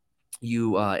streams.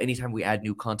 Anytime we add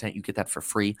new content, you get that for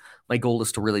free. My goal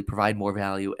is to really provide more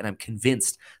value, and I'm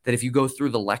convinced that if you go through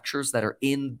the lectures that are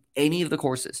in any of the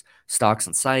courses, stocks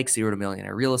and psych, 0 to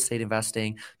millionaire real estate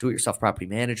investing, do-it-yourself property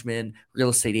management, real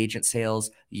estate agent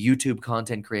sales, YouTube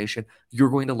content creation,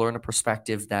 you're going to learn a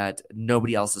perspective that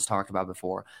nobody else has talked about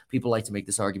before. People like to make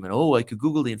this argument, oh, I could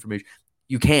Google the information.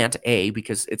 You can't, A,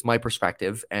 because it's my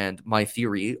perspective and my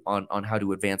theory on how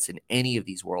to advance in any of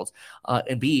these worlds,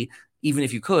 and B, even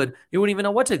if you could, you wouldn't even know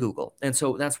what to Google. And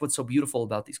so that's what's so beautiful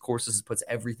about these courses. It puts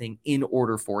everything in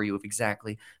order for you of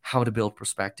exactly how to build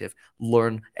perspective,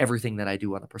 learn everything that I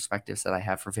do on the perspectives that I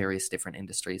have for various different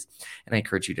industries. And I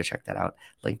encourage you to check that out,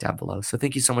 link down below. So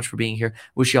thank you so much for being here.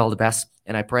 Wish you all the best.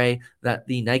 And I pray that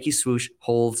the Nike swoosh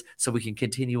holds so we can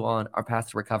continue on our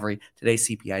path to recovery. Today's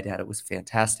CPI data was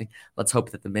fantastic. Let's hope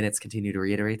that the minutes continue to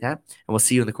reiterate that. And we'll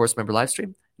see you in the course member live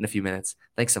stream in a few minutes.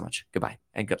 Thanks so much. Goodbye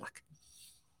and good luck.